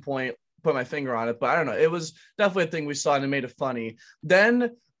can pinpoint, put my finger on it, but I don't know. It was definitely a thing we saw and it made it funny. Then you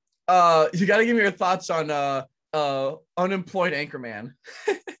got to give me your thoughts on unemployed Anchorman.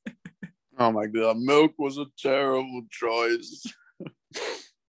 Oh my god, milk was a terrible choice.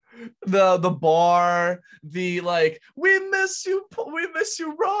 The bar, the like, we miss you,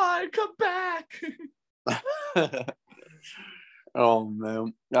 Ron, come back. Oh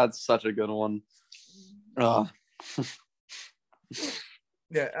man, that's such a good one. Yeah,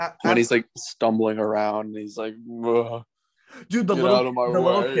 when he's like stumbling around and he's like, dude, get out of my the way.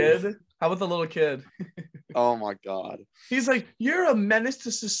 little kid. How about the little kid? Oh my god. He's like, you're a menace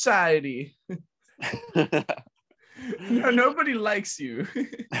to society. No, nobody likes you.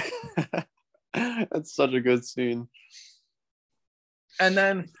 That's such a good scene. And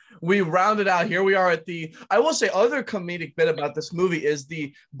then we rounded out. Here we are at the, I will say, other comedic bit about this movie is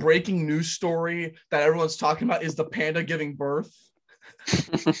the breaking news story that everyone's talking about is the panda giving birth.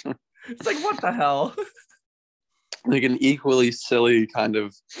 It's like, what the hell? Like an equally silly kind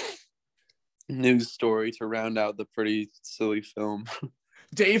of news story to round out the pretty silly film.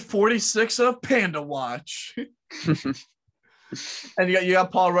 Day 46 of Panda Watch. And you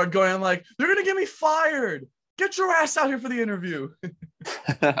got Paul Rudd going like, they're going to get me fired. Get your ass out here for the interview.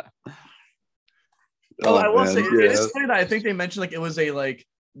 I will say, it is funny that I think they mentioned like it was a like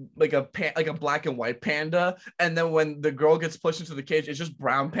a black and white panda, and then when the girl gets pushed into the cage, it's just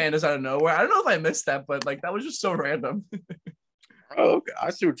brown pandas out of nowhere. I don't know if I missed that, but like that was just so random. Oh, okay. I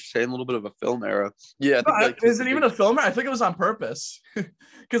see what you're saying. A little bit of a film era. Yeah. I think is it even a film? I think it was on purpose.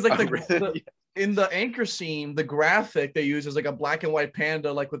 Because like really? In the anchor scene, the graphic they use is like a black and white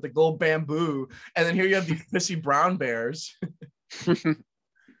panda, like with the gold bamboo, and then here you have these pissy brown bears.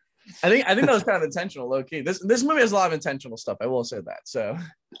 I think that was kind of intentional, low key. This movie has a lot of intentional stuff. I will say that. So.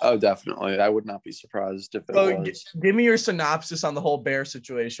 Oh, definitely. I would not be surprised if it was. Give me your synopsis on the whole bear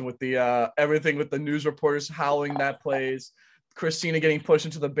situation with the everything with the news reporters howling that plays, Christina getting pushed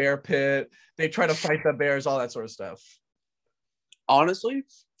into the bear pit. They try to fight the bears, all that sort of stuff. Honestly,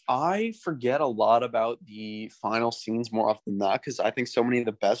 I forget a lot about the final scenes more often than not because I think so many of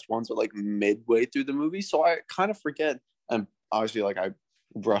the best ones are like midway through the movie. So I kind of forget. And obviously, like I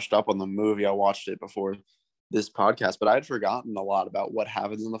brushed up on the movie. I watched it before this podcast, but I had forgotten a lot about what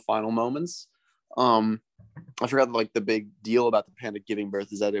happens in the final moments. I forgot like the big deal about the panda giving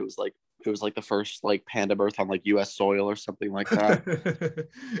birth is that it was like the first like panda birth on like U.S. soil or something like that.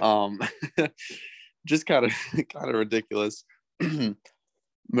 Just kind of ridiculous.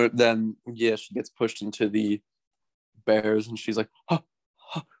 But then yeah, she gets pushed into the bears and she's like, huh,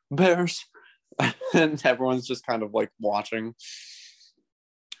 huh, bears, and everyone's just kind of like watching,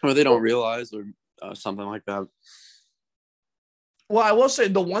 or they don't realize, or something like that. Well, I will say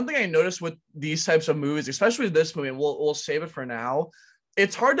the one thing I noticed with these types of movies, especially this movie, and we'll save it for now,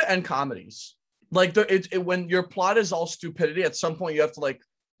 it's hard to end comedies. Like when your plot is all stupidity, at some point you have to like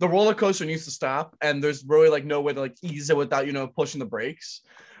the roller coaster needs to stop, and there's really like no way to like ease it without pushing the brakes.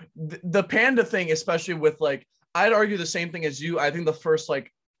 The panda thing, especially with like, I'd argue the same thing as you. I think the first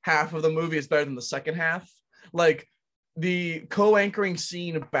like half of the movie is better than the second half. Like the co-anchoring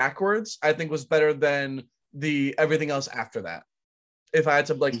scene backwards, I think was better than the everything else after that. If I had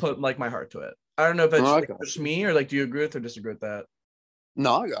to like put like my heart to it, I don't know if that's just me or like, do you agree with or disagree with that?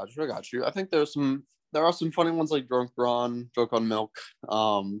 No, I got you. I think there are some funny ones like Drunk Ron, Joke on Milk,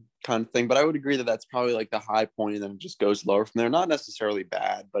 kind of thing. But I would agree that that's probably like the high point, and then it just goes lower from there. Not necessarily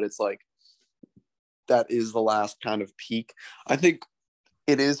bad, but it's like that is the last kind of peak. I think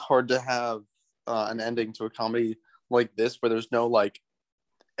it is hard to have an ending to a comedy like this where there's no like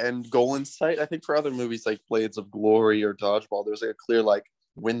end goal in sight. I think for other movies like Blades of Glory or Dodgeball, there's like a clear like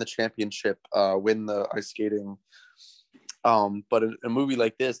win the championship, win the ice skating. But a movie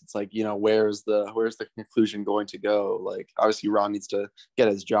like this, it's like, where's the conclusion going to go? Like obviously Ron needs to get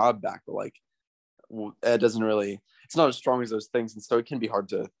his job back, but like it doesn't really, it's not as strong as those things, and so it can be hard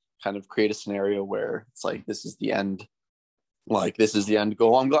to kind of create a scenario where it's like this is the end, like this is the end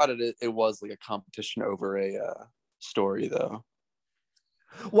goal. I'm glad it was like a competition over a story though.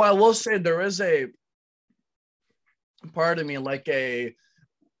 Well, I will say there is a part of me like a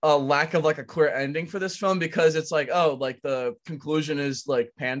lack of like a clear ending for this film, because it's like, oh, like the conclusion is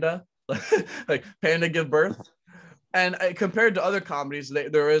like panda, like panda give birth. And compared to other comedies,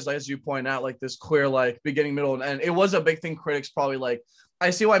 there is, as you point out, like this clear like beginning, middle, and end. It was a big thing. Critics probably like, I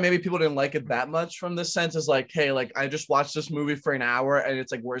see why maybe people didn't like it that much from this sense, is like, hey, like I just watched this movie for an hour and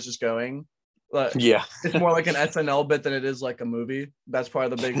it's like, where's this going? But yeah, it's more like an SNL bit than it is like a movie. That's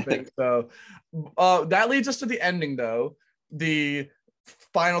probably the big thing. So that leads us to the ending though. The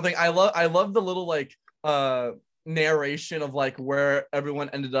final thing, I love the little like narration of like where everyone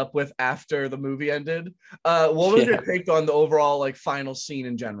ended up with after the movie ended. What was your take on the overall like final scene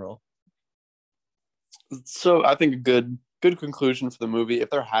in general? So I think a good conclusion for the movie. If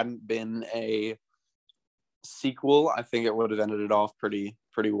there hadn't been a sequel, I think it would have ended it off pretty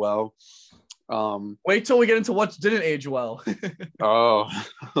well. Wait till we get into what didn't age well. oh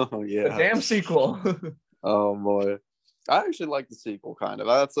yeah, the damn sequel. Oh boy, I actually like the sequel kind of.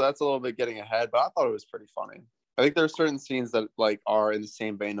 That's a little bit getting ahead, but I thought it was pretty funny. I think there are certain scenes that like are in the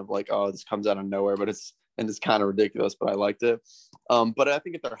same vein of like, oh, this comes out of nowhere, but it's kind of ridiculous, but I liked it. But I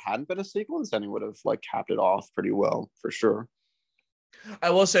think if there hadn't been a sequel, this ending would have like capped it off pretty well for sure. I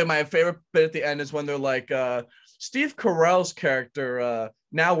will say my favorite bit at the end is when they're like, Steve Carell's character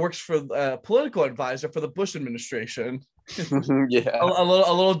now works for political advisor for the Bush administration. Yeah, a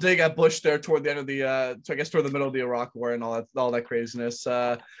little dig at Bush there toward the end of the I guess toward the middle of the Iraq War and all that craziness.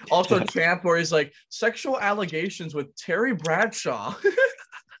 Also Champ, where he's like, sexual allegations with Terry Bradshaw.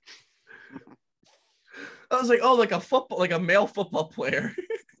 I was like, oh, like a male football player.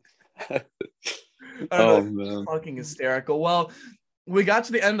 I don't know, man. Fucking hysterical. Well, we got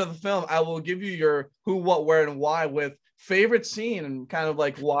to the end of the film. I will give you your who, what, where, and why with favorite scene and kind of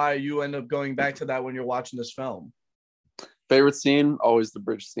like why you end up going back to that when you're watching this film. Favorite scene, always the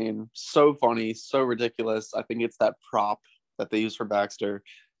bridge scene. So funny, so ridiculous. I think it's that prop that they use for Baxter,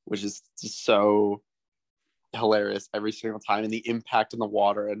 which is just so hilarious every single time. And the impact in the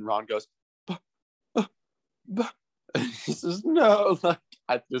water, and Ron goes, he says, no. Like,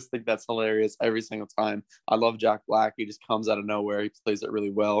 I just think that's hilarious every single time. I love Jack Black. He just comes out of nowhere. He plays it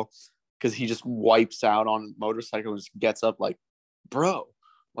really well because he just wipes out on a motorcycle and just gets up like, bro.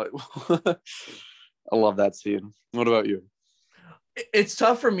 Like, I love that scene. What about you? It's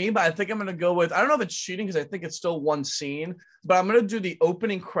tough for me, but I think I'm going to go with, I don't know if it's cheating because I think it's still one scene, but I'm going to do the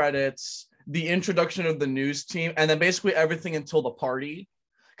opening credits, the introduction of the news team, and then basically everything until the party.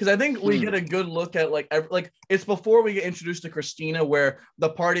 because I think we get a good look at like it's before we get introduced to Christina, where the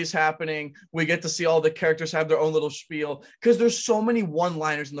party's happening. We get to see all the characters have their own little spiel, because there's so many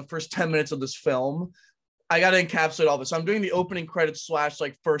one-liners in the first 10 minutes of this film. I got to encapsulate all this. So I'm doing the opening credits /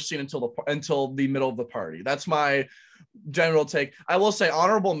 like first scene until the middle of the party. That's my general take. I will say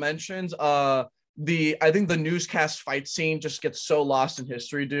honorable mentions. I think the newscast fight scene just gets so lost in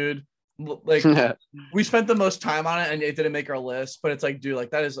history, dude. Like we spent the most time on it and it didn't make our list, but it's like, dude,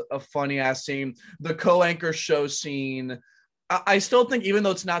 like that is a funny ass scene. The co-anchor show scene. I still think, even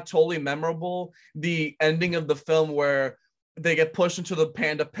though it's not totally memorable, the ending of the film where they get pushed into the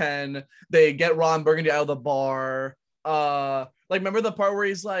panda pen, they get Ron Burgundy out of the bar. Like, remember the part where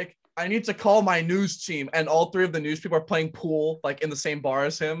he's like, I need to call my news team, and all three of the news people are playing pool like in the same bar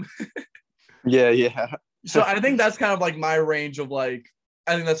as him. Yeah. So I think that's kind of like my range of like,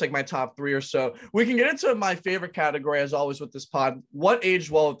 I think that's like my top 3 or so. We can get into my favorite category, as always, with this pod. What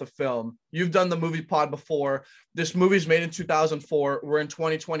aged well with the film? You've done the movie pod before. This movie's made in 2004. We're in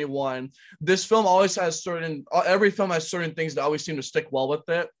 2021. This film always has every film has certain things that always seem to stick well with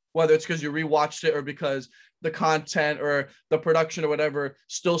it, whether it's because you rewatched it or because the content or the production or whatever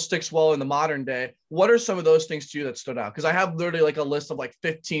still sticks well in the modern day. What are some of those things to you that stood out? Because I have literally like a list of like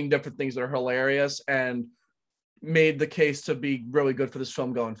 15 different things that are hilarious and made the case to be really good for this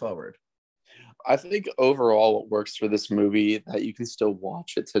film going forward. I think overall what works for this movie that you can still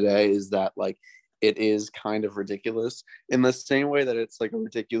watch it today is that like it is kind of ridiculous in the same way that it's like a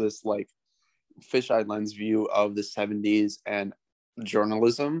ridiculous like fisheye lens view of the 70s and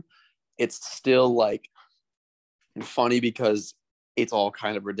journalism. It's still like funny because it's all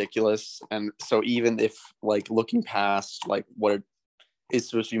kind of ridiculous. And so even if like looking past like what it is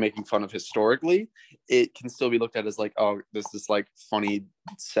supposed to be making fun of historically, it can still be looked at as like, oh, this is like funny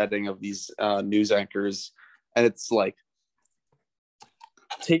setting of these news anchors. And it's like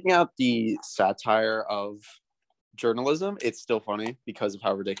taking out the satire of journalism, it's still funny because of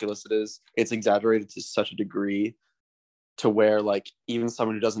how ridiculous it is. It's exaggerated to such a degree to where like even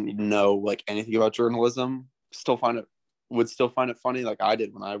someone who doesn't know like anything about journalism would still find it funny, like I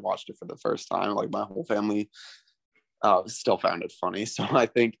did when I watched it for the first time. Like my whole family still found it funny. So I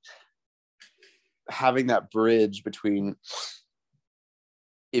think having that bridge between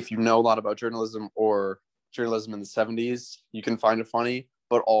if you know a lot about journalism or journalism in the 70s, you can find it funny,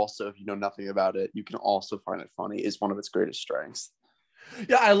 but also if you know nothing about it, you can also find it funny is one of its greatest strengths.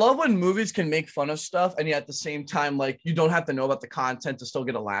 Yeah, I love when movies can make fun of stuff and yet at the same time, like you don't have to know about the content to still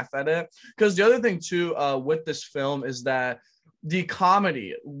get a laugh at it. Because the other thing too with this film is that the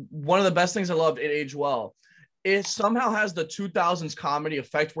comedy, one of the best things I loved, it aged well. It somehow has the 2000s comedy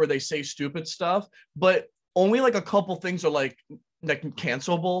effect where they say stupid stuff, but only like a couple things are like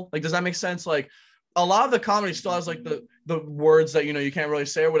cancelable. Like, does that make sense? Like a lot of the comedy still has like the words that, you know, you can't really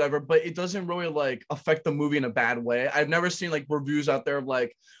say or whatever, but it doesn't really like affect the movie in a bad way. I've never seen like reviews out there of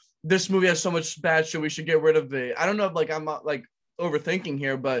like, this movie has so much bad shit, we should get rid of it. I don't know if like I'm not like overthinking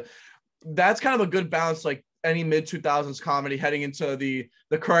here, but that's kind of a good balance. Like any mid 2000s comedy heading into the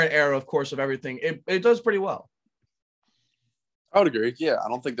current era, of course, of everything, it does pretty well. I would agree. Yeah, I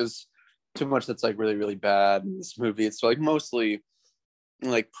don't think there's too much that's like really, really bad in this movie. It's like mostly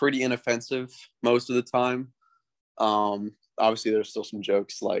like pretty inoffensive most of the time. Obviously there's still some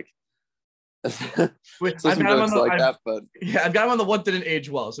jokes like that, but yeah, I've got him on the what didn't age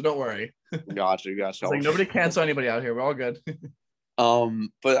well, so don't worry. Gotcha. Like nobody cancel anybody out here. We're all good.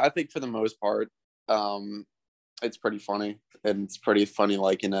 But I think for the most part, it's pretty funny, and it's pretty funny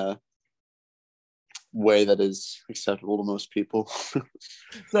like in a way that is acceptable to most people.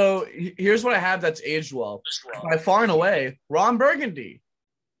 So here's what I have that's aged well. By far and away, Ron Burgundy.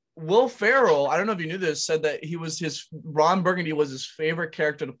 Will Ferrell, I don't know if you knew this, said that Ron Burgundy was his favorite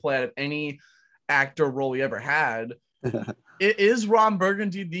character to play out of any actor role he ever had. Is Ron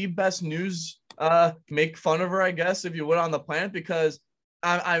Burgundy the best news make fun of her, I guess, if you would, on the planet? Because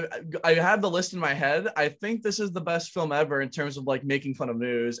I have the list in my head. I think this is the best film ever in terms of like making fun of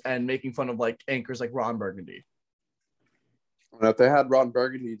news and making fun of like anchors like Ron Burgundy. And if they had Ron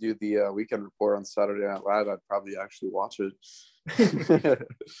Burgundy do the weekend report on Saturday Night Live, I'd probably actually watch it.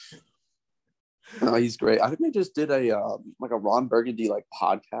 Oh, he's great. I think they just did a Ron Burgundy like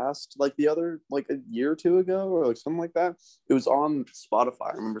podcast like the other like a year or two ago or like something like that. It was on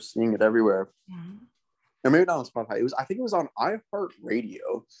Spotify. I remember seeing it everywhere. Mm-hmm. Or maybe not on Spotify. I think it was on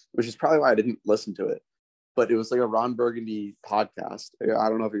iHeartRadio, which is probably why I didn't listen to it. But it was like a Ron Burgundy podcast. I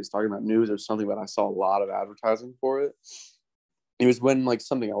don't know if he was talking about news or something, but I saw a lot of advertising for it. It was when like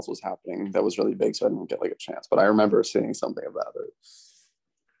something else was happening that was really big, so I didn't get like a chance. But I remember seeing something about it.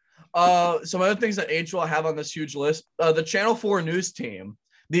 Some other things that HL have on this huge list. The Channel 4 news team.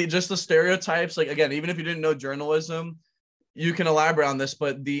 the stereotypes, like again, even if you didn't know journalism, you can elaborate on this,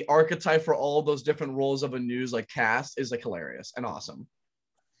 but the archetype for all those different roles of a news like cast is like hilarious and awesome.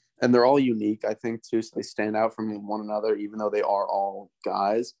 And they're all unique, I think, too. So they stand out from one another, even though they are all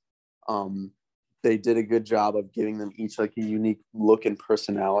guys. They did a good job of giving them each like a unique look and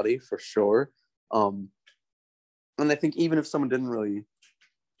personality for sure. And I think even if someone didn't really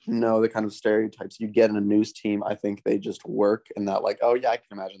know the kind of stereotypes you get in a news team, I think they just work in that, like, oh yeah, I can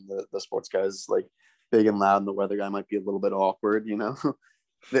imagine the sports guys like big and loud, and the weather guy might be a little bit awkward, you know.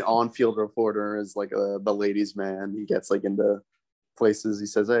 The on-field reporter is like the ladies' man. He gets like into places. He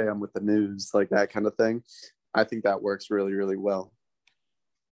says, "Hey, I'm with the news," like that kind of thing. I think that works really, really well.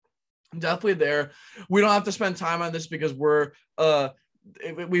 Definitely there. We don't have to spend time on this because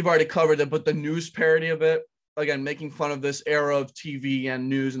we've already covered it, but the news parody of it, again, making fun of this era of TV and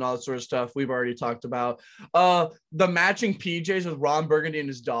news and all that sort of stuff, we've already talked about. The matching PJs with Ron Burgundy and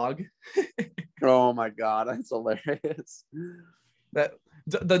his dog. Oh my God, that's hilarious.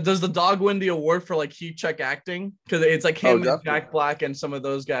 Does the dog win the award for like heat check acting? Because it's like him and Jack Black and some of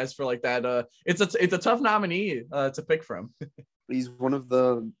those guys for like that. It's a tough nominee to pick from. He's one of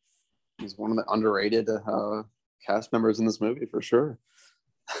the underrated cast members in this movie for sure.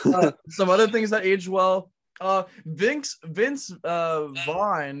 Some other things that aged well. Vince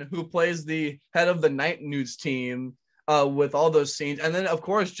Vaughn, who plays the head of the night news team, with all those scenes, and then of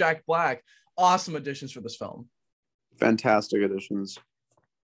course Jack Black. Awesome additions for this film. Fantastic additions.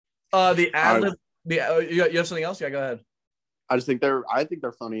 The ad-lib. You have something else? Yeah, go ahead. I think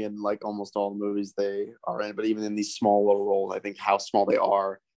they're funny in like almost all the movies they are in, but even in these small little roles, I think how small they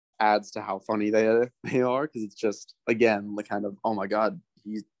are adds to how funny they are, because it's just, again, the kind of, oh my God,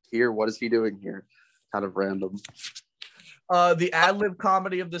 he's here, what is he doing here, kind of random. The ad-lib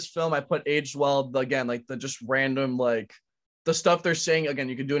comedy of this film I put aged well. Again, like the just random, like the stuff they're saying, again,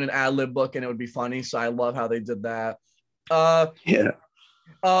 you could do in an ad-lib book and it would be funny, so I love how they did that. Yeah.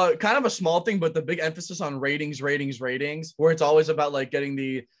 Kind of a small thing, but the big emphasis on ratings, where it's always about like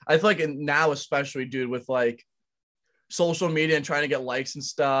getting I feel like now especially, dude, with like social media and trying to get likes and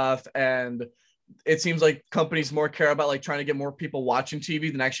stuff, and it seems like companies more care about like trying to get more people watching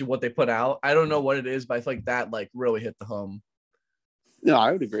TV than actually what they put out. I don't know what it is, but I feel like that like really hit the home. No,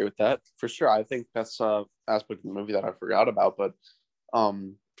 I would agree with that for sure. I think that's aspect of the movie that I forgot about, but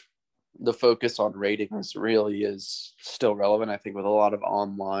the focus on ratings really is still relevant. I think with a lot of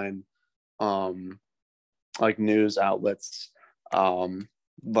online like news outlets,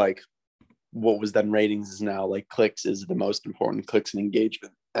 like what was then ratings is now like clicks is the most important, clicks and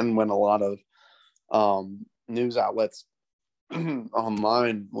engagement. And when a lot of news outlets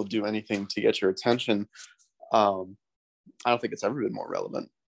online will do anything to get your attention, I don't think it's ever been more relevant.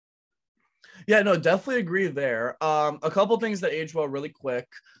 Yeah, no, definitely agree there. A couple things that age well really quick.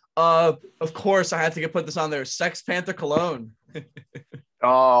 Of course, I had to put this on there. Sex Panther cologne.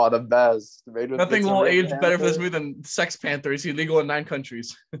 Oh, the best. Nothing will age better for this movie than Sex Panther. It's illegal in 9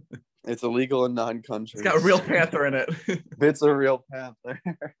 countries. It's illegal in 9 countries. It's got a real panther in it. It's a real panther.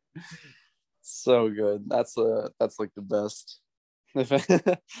 So good. That's like the best.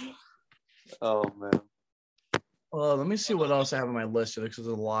 Oh man. Let me see what else I have on my list here, because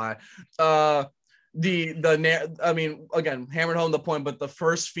there's a lot. I mean, again, hammered home the point, but the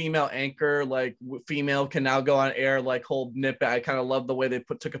first female anchor, like female can now go on air, like whole nip. I kind of love the way they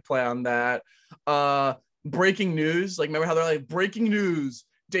took a play on that. Breaking news, like remember how they're like breaking news,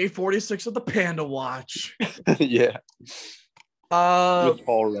 day 46 of the Panda Watch. Yeah. With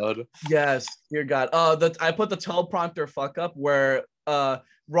Paul Rudd. Yes, dear God. I put the teleprompter fuck up where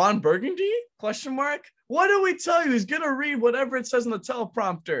Ron Burgundy ? What do we tell you? He's gonna read whatever it says in the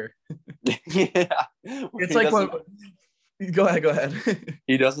teleprompter. Yeah. It's like when go ahead.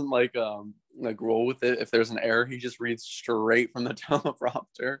 He doesn't like roll with it. If there's an error, he just reads straight from the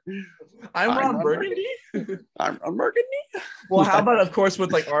teleprompter. I'm Ron Burgundy. I'm Ron Burgundy. Well, how about, of course,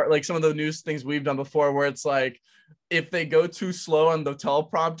 with like some of the news things we've done before, where it's like if they go too slow on the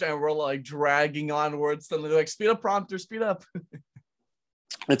teleprompter and we're like dragging on words, then they're like, speed up, prompter, speed up.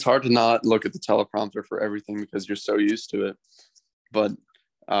 It's hard to not look at the teleprompter for everything because you're so used to it. But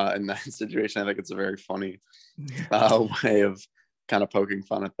in that situation, I think it's a very funny way of kind of poking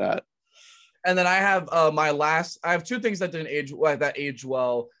fun at that. And then I have I have 2 things that didn't age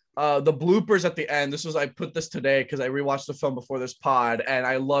well. The bloopers at the end. I put this today because I rewatched the film before this pod, and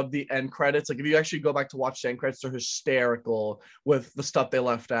I love the end credits. Like if you actually go back to watch the end credits, they're hysterical with the stuff they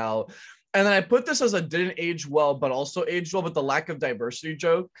left out. And then I put this as a didn't age well, but also aged well, but the lack of diversity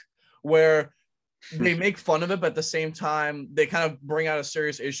joke, where they make fun of it, but at the same time, they kind of bring out a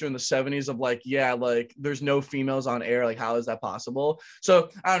serious issue in the 70s of like, yeah, like there's no females on air. Like, how is that possible? So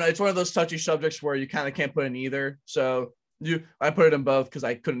I don't know. It's one of those touchy subjects where you kind of can't put in either. So I put it in both because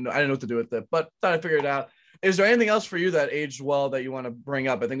I didn't know what to do with it, but thought I'd figure it out. Is there anything else for you that aged well that you want to bring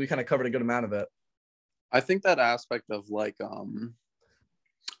up? I think we kind of covered a good amount of it. I think that aspect of like,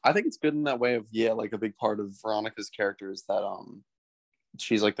 I think it's good in that way of, yeah, like a big part of Veronica's character is that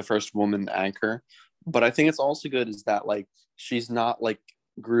she's like the first woman anchor. But I think it's also good is that like she's not like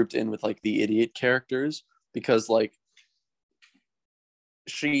grouped in with like the idiot characters, because like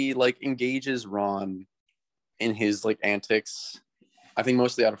she like engages Ron in his like antics, I think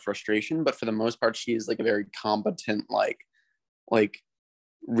mostly out of frustration, but for the most part she is like a very competent like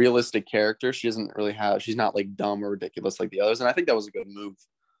realistic character. She's not like dumb or ridiculous like the others, and I think that was a good move.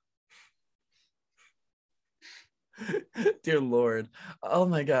 Dear Lord. Oh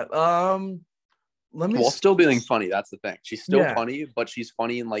my God. While still being funny, that's the thing. She's still funny, but she's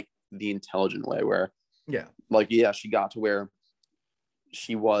funny in like the intelligent way where like, yeah, she got to where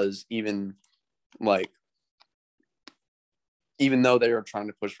she was, even like, even though they were trying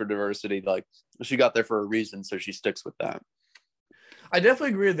to push for diversity, like she got there for a reason, so she sticks with that. I definitely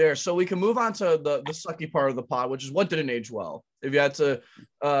agree there. So we can move on to the sucky part of the pod, which is what didn't age well. If you had to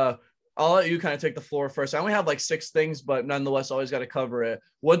I'll let you kind of take the floor first. I only have like 6 things, but nonetheless, always got to cover it.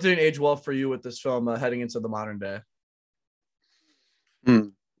 What didn't age well for you with this film heading into the modern day?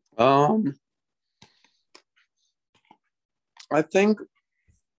 I think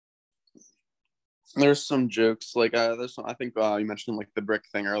there's some jokes like I think you mentioned like the brick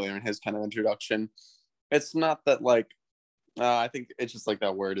thing earlier in his kind of introduction. It's not that like I think it's just like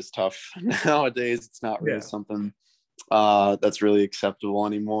that word is tough nowadays. It's not really something that's really acceptable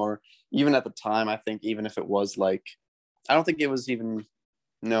anymore. Even at the time, I think even if it was like, I don't think it was even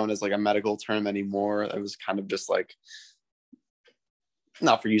known as like a medical term anymore. It was kind of just like,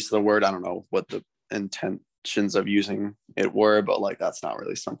 not for use of the word. I don't know what the intentions of using it were, but like that's not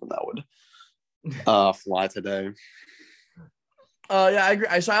really something that would fly today. Yeah, I agree.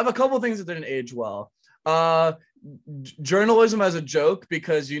 So I have a couple of things that didn't age well. Journalism as a joke,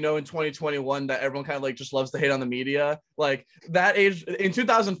 because in 2021 that everyone kind of like just loves to hate on the media. Like that age in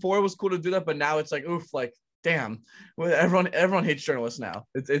 2004 it was cool to do that, but now it's like, oof, like damn, everyone hates journalists now.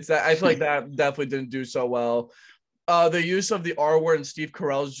 It's that I feel like that definitely didn't do so well. The use of the R word and Steve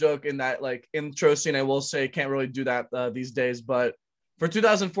Carell's joke in that like intro scene, I will say, can't really do that these days, but for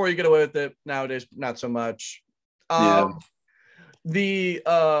 2004 you get away with it. Nowadays, not so much.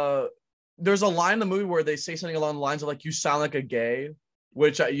 There's a line in the movie where they say something along the lines of like, you sound like a gay,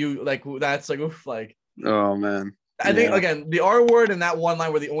 which you like, that's like, oof, like, oh man. I think again, the R word and that one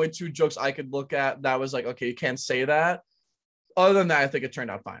line were the only 2 jokes I could look at that was like, okay, you can't say that. Other than that, I think it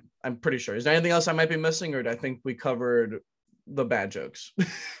turned out fine. I'm pretty sure. Is there anything else I might be missing, or do I think we covered the bad jokes?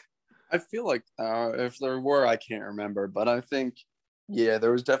 I feel like if there were, I can't remember, but I think, yeah,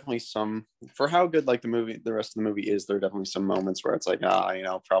 there was definitely some, for how good like the rest of the movie is, there are definitely some moments where it's like,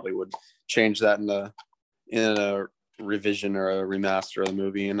 probably would change that in a revision or a remaster of the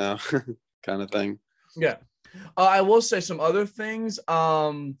movie, kind of thing. Yeah. I will say some other things.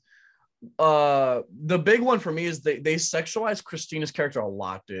 The big one for me is they sexualize Christina's character a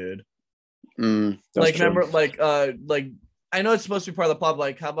lot, dude. Like, true. Remember, like I know it's supposed to be part of the plot, but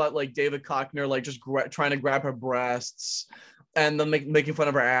like, how about like David Koechner, like just trying to grab her breasts and then making fun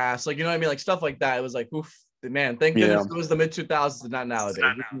of her ass, like, you know what I mean, like stuff like that. It was like, oof, man, thank goodness it was the mid 2000s and not nowadays.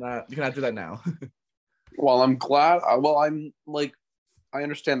 You cannot do that now. Well, I'm glad. I'm like, I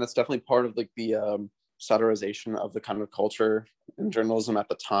understand that's definitely part of like the satirization of the kind of culture in journalism at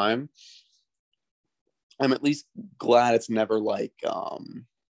the time. I'm at least glad it's never like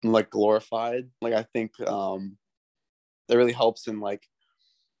glorified. Like I think that really helps in like,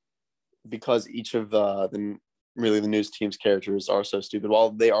 because each of the news team's characters are so stupid.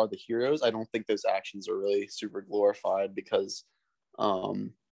 While they are the heroes, I don't think those actions are really super glorified because of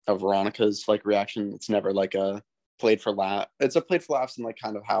Veronica's like reaction. It's never like a played for laugh. It's a played for laughs and like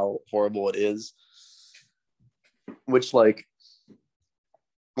kind of how horrible it is, which like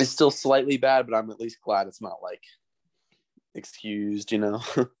is still slightly bad, but I'm at least glad it's not like excused,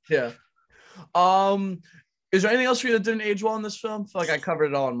 Yeah. Is there anything else for you that didn't age well in this film? I feel like I covered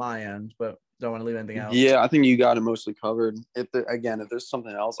it all on my end, but don't want to leave anything out. Yeah, I think you got it mostly covered. If there's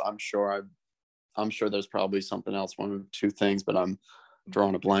something else, I'm sure there's probably something else, 1 or 2 things, but I'm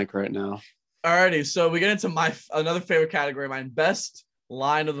drawing a blank right now. Alrighty, so we get into another favorite category of mine, best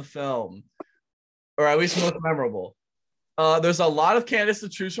line of the film, or at least most memorable. There's a lot of candidates to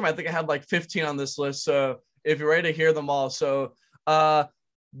choose from. I think I had like 15 on this list, so if you're ready to hear them all. So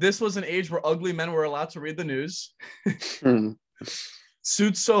This was an age where ugly men were allowed to read the news. Hmm.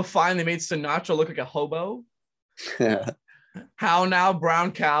 Suits so fine they made Sinatra look like a hobo. Yeah. How now,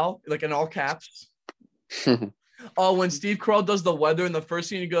 brown cow, like in all caps. Oh, when Steve Carell does the weather in the first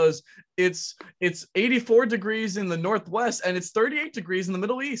scene, he goes, it's 84 degrees in the Northwest and it's 38 degrees in the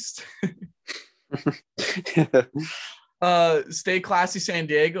Middle East. Stay classy, San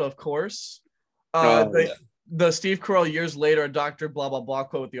Diego, of course. The Steve Carell years later, Dr. Blah blah blah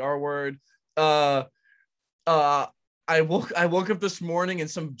quote with the R word. I woke up this morning in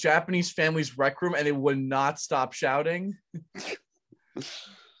some Japanese family's rec room and they would not stop shouting.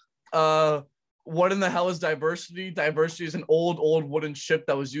 What in the hell is diversity? Diversity is an old wooden ship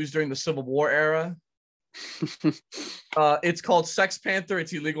that was used during the Civil War era. It's called Sex Panther.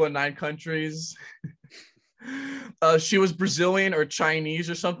 It's illegal in 9 countries. She was Brazilian or Chinese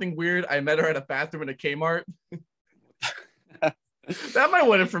or something weird. I met her at a bathroom in a Kmart. That might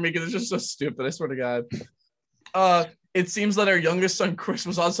win it for me because it's just so stupid. I swear to God. It seems that our youngest son Chris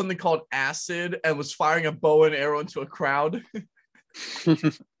was on something called acid and was firing a bow and arrow into a crowd.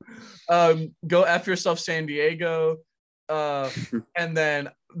 Go F yourself, San Diego. And then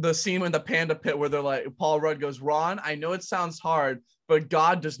the scene in the Panda Pit where they're like, Paul Rudd goes, Ron, I know it sounds hard, but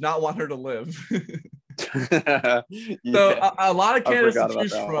God does not want her to live. Yeah. So a lot of candidates to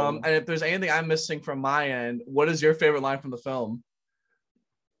choose from. And if there's anything I'm missing from my end, what is your favorite line from the film?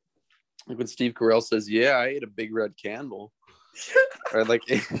 Like when Steve Carell says, "Yeah, I ate a big red candle," or like,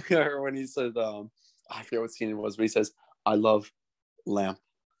 or when he said, I forget what scene it was, but he says, "I love lamp."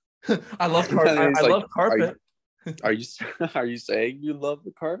 I love carpet. I love carpet. Are you saying you love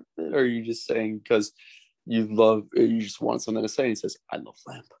the carpet, or are you just saying because you just want something to say? And he says, "I love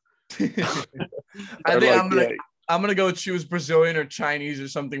lamp." I think I'm gonna go choose Brazilian or Chinese or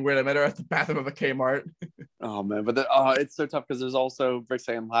something weird. I met her at the bathroom of a Kmart. Oh man, but it's so tough because there's also Rick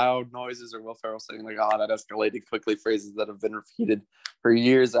saying loud noises or Will Ferrell saying like, "Oh, that escalated quickly," phrases that have been repeated for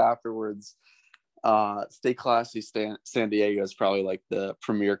years afterwards. Stay classy, San Diego is probably like the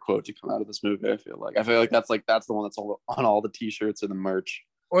premier quote to come out of this movie. I feel like that's the one that's all on all the t-shirts and the merch.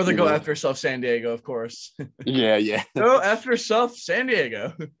 Or the go F yourself, San Diego, of course. Yeah. Go F yourself, San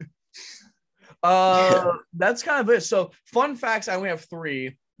Diego. That's kind of it. So fun facts, I only have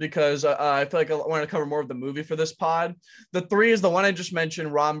 3 because I feel like I want to cover more of the movie for this pod. The 3 is the one I just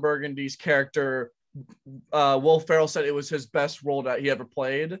mentioned, Ron Burgundy's character. Will Ferrell said it was his best role that he ever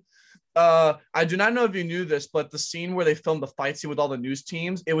played. I do not know if you knew this, but the scene where they filmed the fight scene with all the news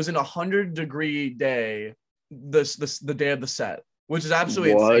teams, it was in 100-degree day, the day of the set, which is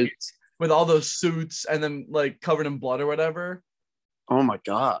absolutely insane, with all those suits and then like covered in blood or whatever. Oh my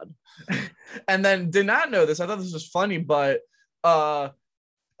God. And then did not know this. I thought this was funny, but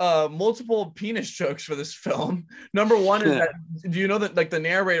multiple penis jokes for this film. Number one is that, do you know that like the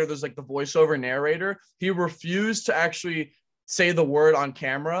narrator, there's like the voiceover narrator, he refused to actually say the word on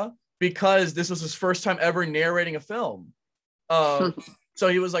camera because this was his first time ever narrating a film. So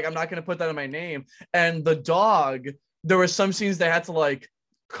he was like, I'm not going to put that in my name. And the dog, there were some scenes they had to like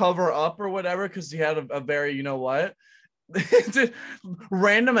cover up or whatever because he had a very, you know what?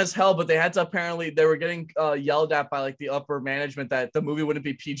 Random as hell, but they had to they were getting yelled at by like the upper management that the movie wouldn't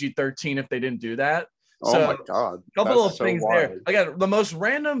be PG-13 if they didn't do that. Oh my God. A couple of things there. Again, the most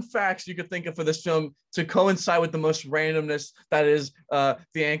random facts you could think of for this film to coincide with the most randomness that is the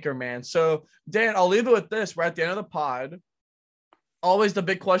Anchorman. So Dan, I'll leave it with this. We're at the end of the pod. Always the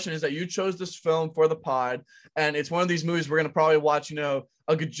big question is that you chose this film for the pod, and it's one of these movies we're going to probably watch, a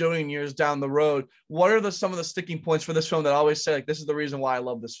gajillion years down the road. What are some of the sticking points for this film that I always say, like, this is the reason why I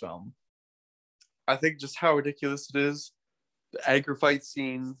love this film? I think just how ridiculous it is. The anchor fight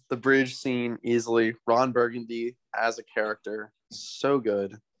scene, the bridge scene, easily. Ron Burgundy as a character, so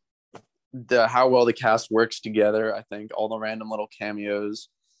good. How well the cast works together, I think. All the random little cameos.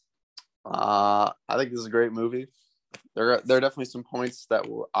 I think this is a great movie. There are definitely some points that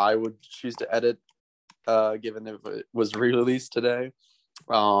I would choose to edit, given if it was re-released today.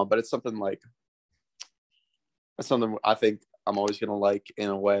 But it's something I think I'm always gonna like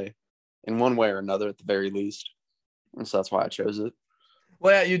in one way or another at the very least. And so that's why I chose it.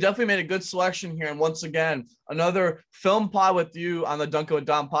 Well, yeah, you definitely made a good selection here. And once again, another film pod with you on the Dunkin with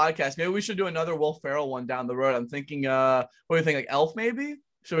Dom podcast. Maybe we should do another Will Ferrell one down the road. I'm thinking, what do you think? Like Elf, maybe?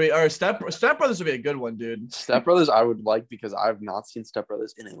 Should we? Or Step Brothers would be a good one, dude. Step Brothers, I would like because I've not seen Step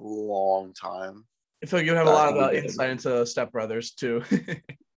Brothers in a long time. I feel like you have a lot of insight into Step Brothers too.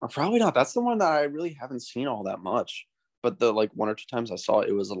 Probably not. That's the one that I really haven't seen all that much. But the like 1 or 2 times I saw it,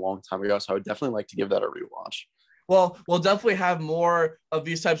 it was a long time ago. So I would definitely like to give that a rewatch. Well, we'll definitely have more of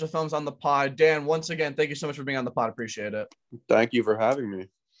these types of films on the pod. Dan, once again, thank you so much for being on the pod. Appreciate it. Thank you for having me.